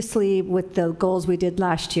previously with the goals we did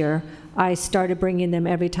last year, I started bringing them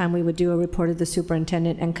every time we would do a report of the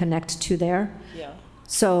superintendent and connect to there. Yeah.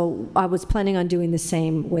 So I was planning on doing the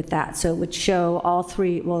same with that. So it would show all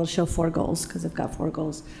 3, well, it'll show 4 goals because I've got 4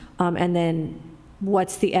 goals. And then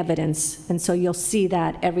what's the evidence? And so you'll see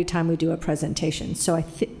that every time we do a presentation. So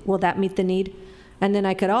will that meet the need? And then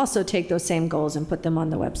I could also take those same goals and put them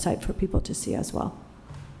on the website for people to see as well.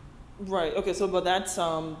 Right. Okay. So, but that's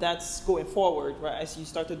going forward, right? As you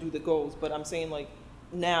start to do the goals. But I'm saying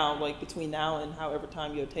now, between now and however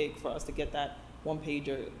time you'll take for us to get that one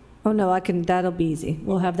pager. Oh no, that'll be easy.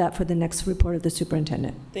 We'll have that for the next report of the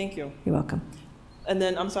superintendent. Thank you. You're welcome. And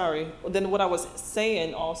then I'm sorry. Then what I was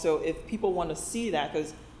saying also, if people want to see that,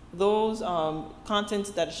 because those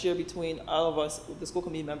contents that are shared between all of us, the school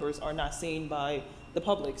committee members, are not seen by the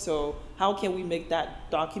public. So how can we make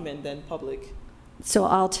that document then public? So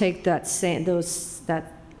I'll take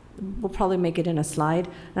we'll probably make it in a slide,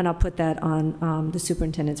 and I'll put that on the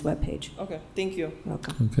superintendent's webpage. Okay, thank you.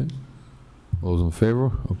 Welcome. Okay. All those in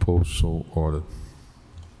favor? Opposed? So ordered.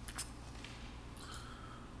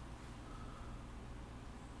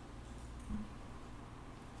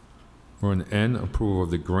 We're in N, approval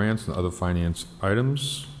of the grants and other finance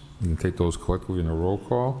items. We can take those collectively in a roll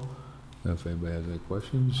call. If anybody has any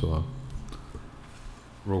questions, or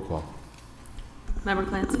roll call. Member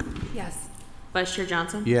Clancy? Yes. Vice Chair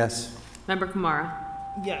Johnson? Yes. Member Kamara?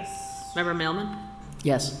 Yes. Member Mailman?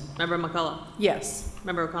 Yes. Member McCullough? Yes.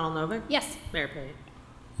 Member O'Connell-Novak? Yes. Mayor Perry?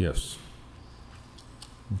 Yes.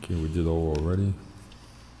 Okay, we did O already.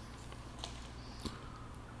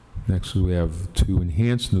 Next, we have to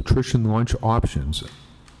enhance nutrition lunch options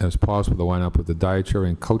as possible to line up with the dietary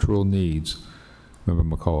and cultural needs.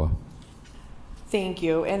 Member McCullough. Thank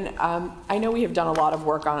you. And I know we have done a lot of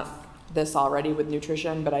work on this already with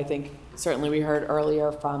nutrition, but I think certainly we heard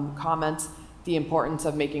earlier from comments the importance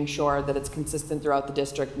of making sure that it's consistent throughout the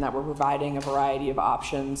district and that we're providing a variety of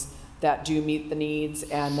options that do meet the needs,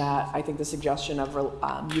 and that I think the suggestion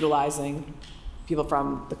of utilizing people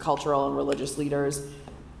from the cultural and religious leaders,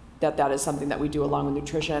 that is something that we do along with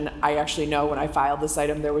nutrition. I actually know when I filed this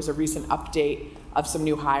item, there was a recent update of some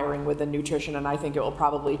new hiring within nutrition, and I think it will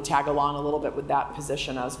probably tag along a little bit with that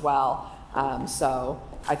position as well. So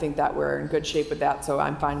I think that we're in good shape with that, so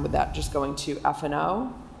I'm fine with that just going to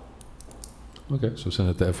F&O. Okay, so send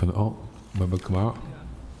it to F&O. Member Kamara?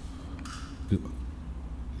 You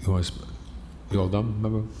want to you all done,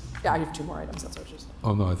 Member? Yeah, I have 2 more items, that's what I was just saying.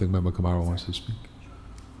 Oh, no, I think Member Kamara wants to speak.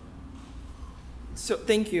 So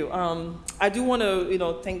thank you. I do want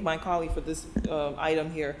to, thank my colleague for this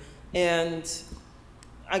item here, and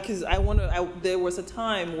because there was a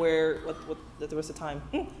time where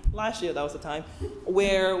last year that was a time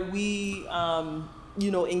where we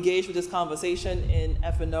engaged with this conversation in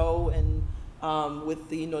F&O and with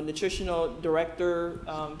the nutritional director,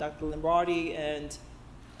 Dr. Lombardi, and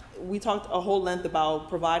we talked a whole length about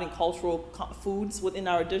providing cultural foods within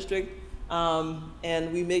our district.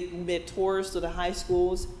 And we made tours to the high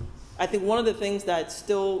schools. I think one of the things that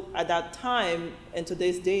still at that time and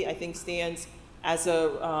today's day I think stands as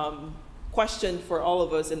a question for all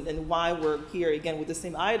of us and why we're here again with the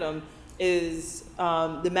same item is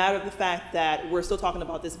the matter of the fact that we're still talking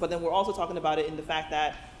about this, but then we're also talking about it in the fact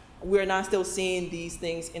that we're not still seeing these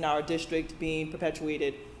things in our district being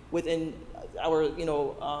perpetuated within our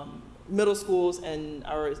middle schools and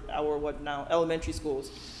our elementary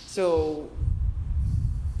schools. So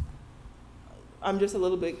I'm just a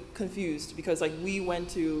little bit confused because we went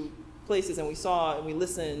to places and we saw and we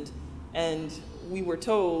listened and we were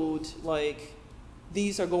told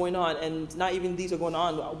these are going on, and not even these are going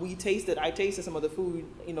on. I tasted some of the food,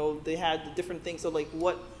 they had the different things. So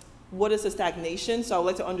what is the stagnation? So I would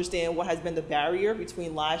like to understand what has been the barrier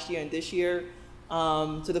between last year and this year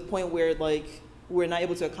to the point where we're not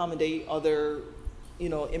able to accommodate other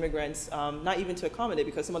immigrants, not even to accommodate,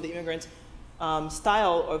 because some of the immigrants'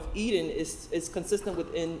 style of eating is consistent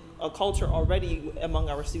within a culture already among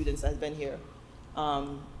our students that has been here.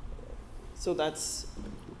 So that's,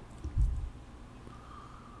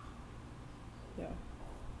 yeah.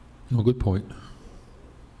 No, good point.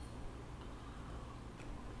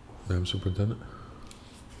 Madam Superintendent?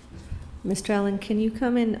 Mr. Allen, can you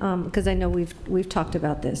come in, because I know we've talked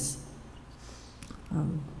about this.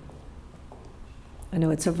 I know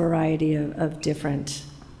it's a variety of different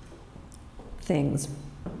things,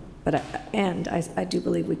 but I do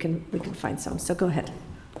believe we can find some. So go ahead.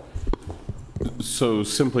 So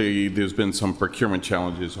simply, there's been some procurement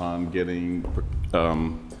challenges on getting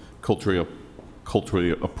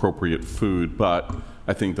culturally appropriate food, but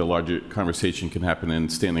I think the larger conversation can happen in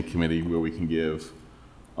standing committee where we can give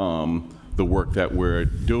the work that we're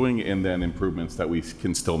doing and then improvements that we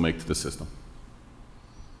can still make to the system.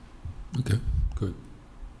 Okay, good.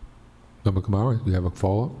 Member Kamara, do you have a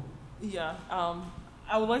follow-up? Yeah,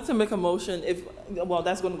 I would like to make a motion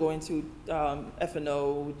that's going to go into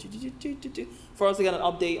F&O for us to get an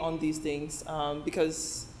update on these things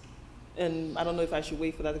because, and I don't know if I should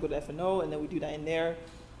wait for that to go to F&O and then we do that in there,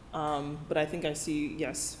 but I think I see,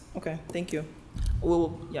 yes. Okay, thank you.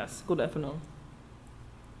 Yes, go to F&O.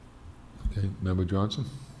 Okay, Member Johnson?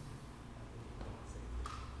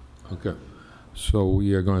 Okay. So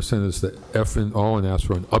we are going to send this to F&O and ask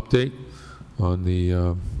for an update on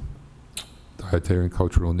the dietary and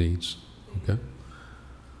cultural needs. Okay.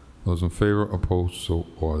 Those in favor, opposed, so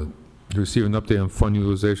ordered. To receive an update on fund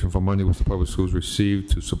utilization for money which the public schools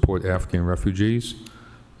received to support Afghan refugees.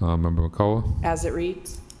 Member McCullough. As it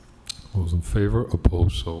reads. Those in favor,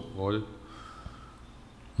 opposed, so ordered.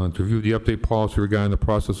 To review the update policy regarding the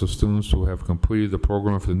process of students who have completed the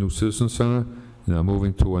program for the new Citizen Center and are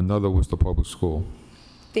moving to another Worcester public school.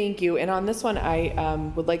 Thank you. And on this one, I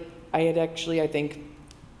think,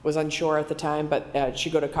 was unsure at the time, but it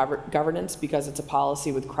should go to governance because it's a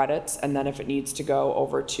policy with credits. And then if it needs to go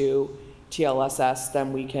over to TLSS,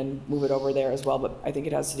 then we can move it over there as well. But I think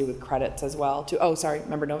it has to do with credits as well. Oh, sorry,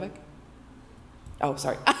 Member Novick? Oh,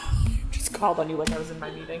 sorry. Just called on you like I was in my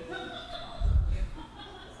meeting.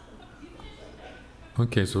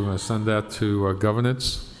 Okay, so we're going to send that to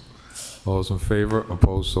governance. All those in favor,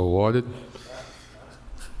 opposed, so ordered.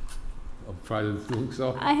 I'll try to do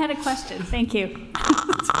so. I had a question. Thank you.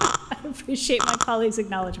 appreciate my colleague's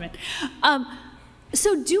acknowledgement.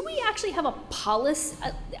 So do we actually have a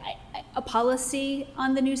policy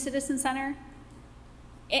on the new Citizen Center?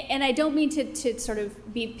 And I don't mean to sort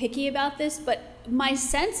of be picky about this, but my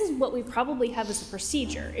sense is what we probably have is a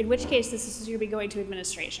procedure, in which case this is going to be going to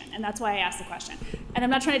administration. And that's why I asked the question. And I'm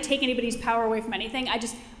not trying to take anybody's power away from anything.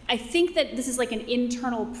 I think that this is like an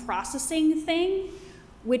internal processing thing,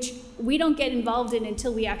 which we don't get involved in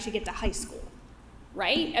until we actually get to high school,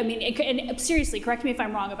 right? I mean, and seriously, correct me if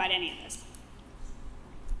I'm wrong about any of this.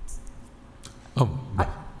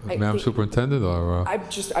 Madam Superintendent, or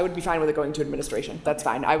I would be fine with it going to administration. That's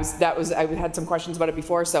fine. I had some questions about it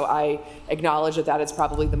before, so I acknowledge that is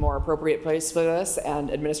probably the more appropriate place for this, and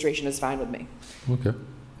administration is fine with me. okay.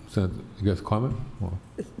 So, you guys comment? Or?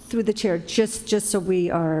 Through the chair, just so we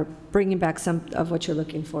are bringing back some of what you're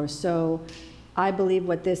looking for. So I believe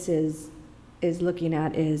what this is looking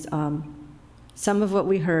at is some of what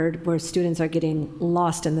we heard where students are getting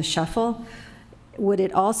lost in the shuffle. Would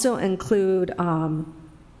it also include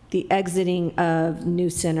the exiting of New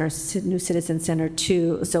Citizen Center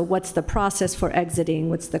 2? So what's the process for exiting?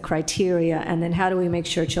 What's the criteria? And then how do we make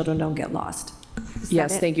sure children don't get lost?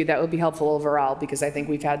 Yes, thank you. That would be helpful overall, because I think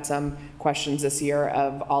we've had some questions this year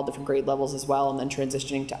of all different grade levels as well, and then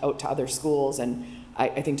transitioning out to other schools. And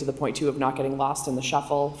I think to the point, too, of not getting lost in the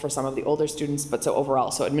shuffle for some of the older students. But so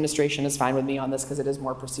overall, so administration is fine with me on this because it is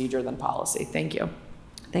more procedure than policy. Thank you.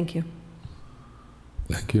 Thank you.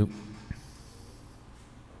 Thank you.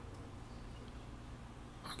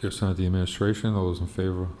 I guess on the administration, all those in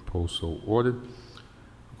favor, opposed, so ordered.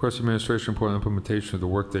 Request administration report on implementation of the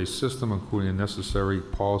workday system, including the necessary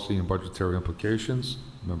policy and budgetary implications.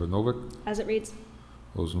 Member Novick. As it reads.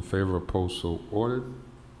 Those in favor, opposed, so ordered.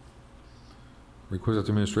 Request that the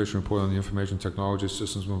administration report on the information technology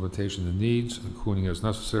systems implementation and needs, including as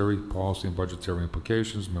necessary policy and budgetary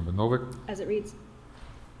implications. Member Novick. As it reads.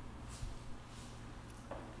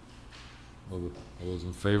 All those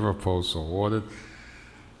in favor, opposed, so ordered.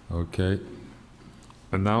 Okay.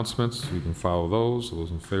 Announcements, we can follow those.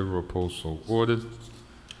 Those in favor, opposed, so ordered.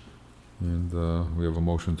 And we have a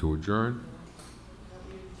motion to adjourn.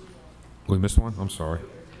 We missed one? I'm sorry.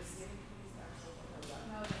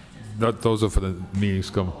 Those are for the meetings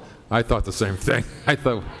coming. I thought the same thing. I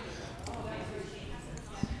thought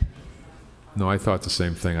the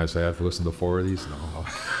same thing. I say I have to listen to 4 of these? No.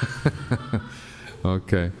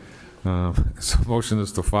 Okay. So motion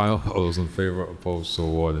is to file. All those in favor, opposed, so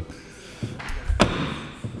ordered.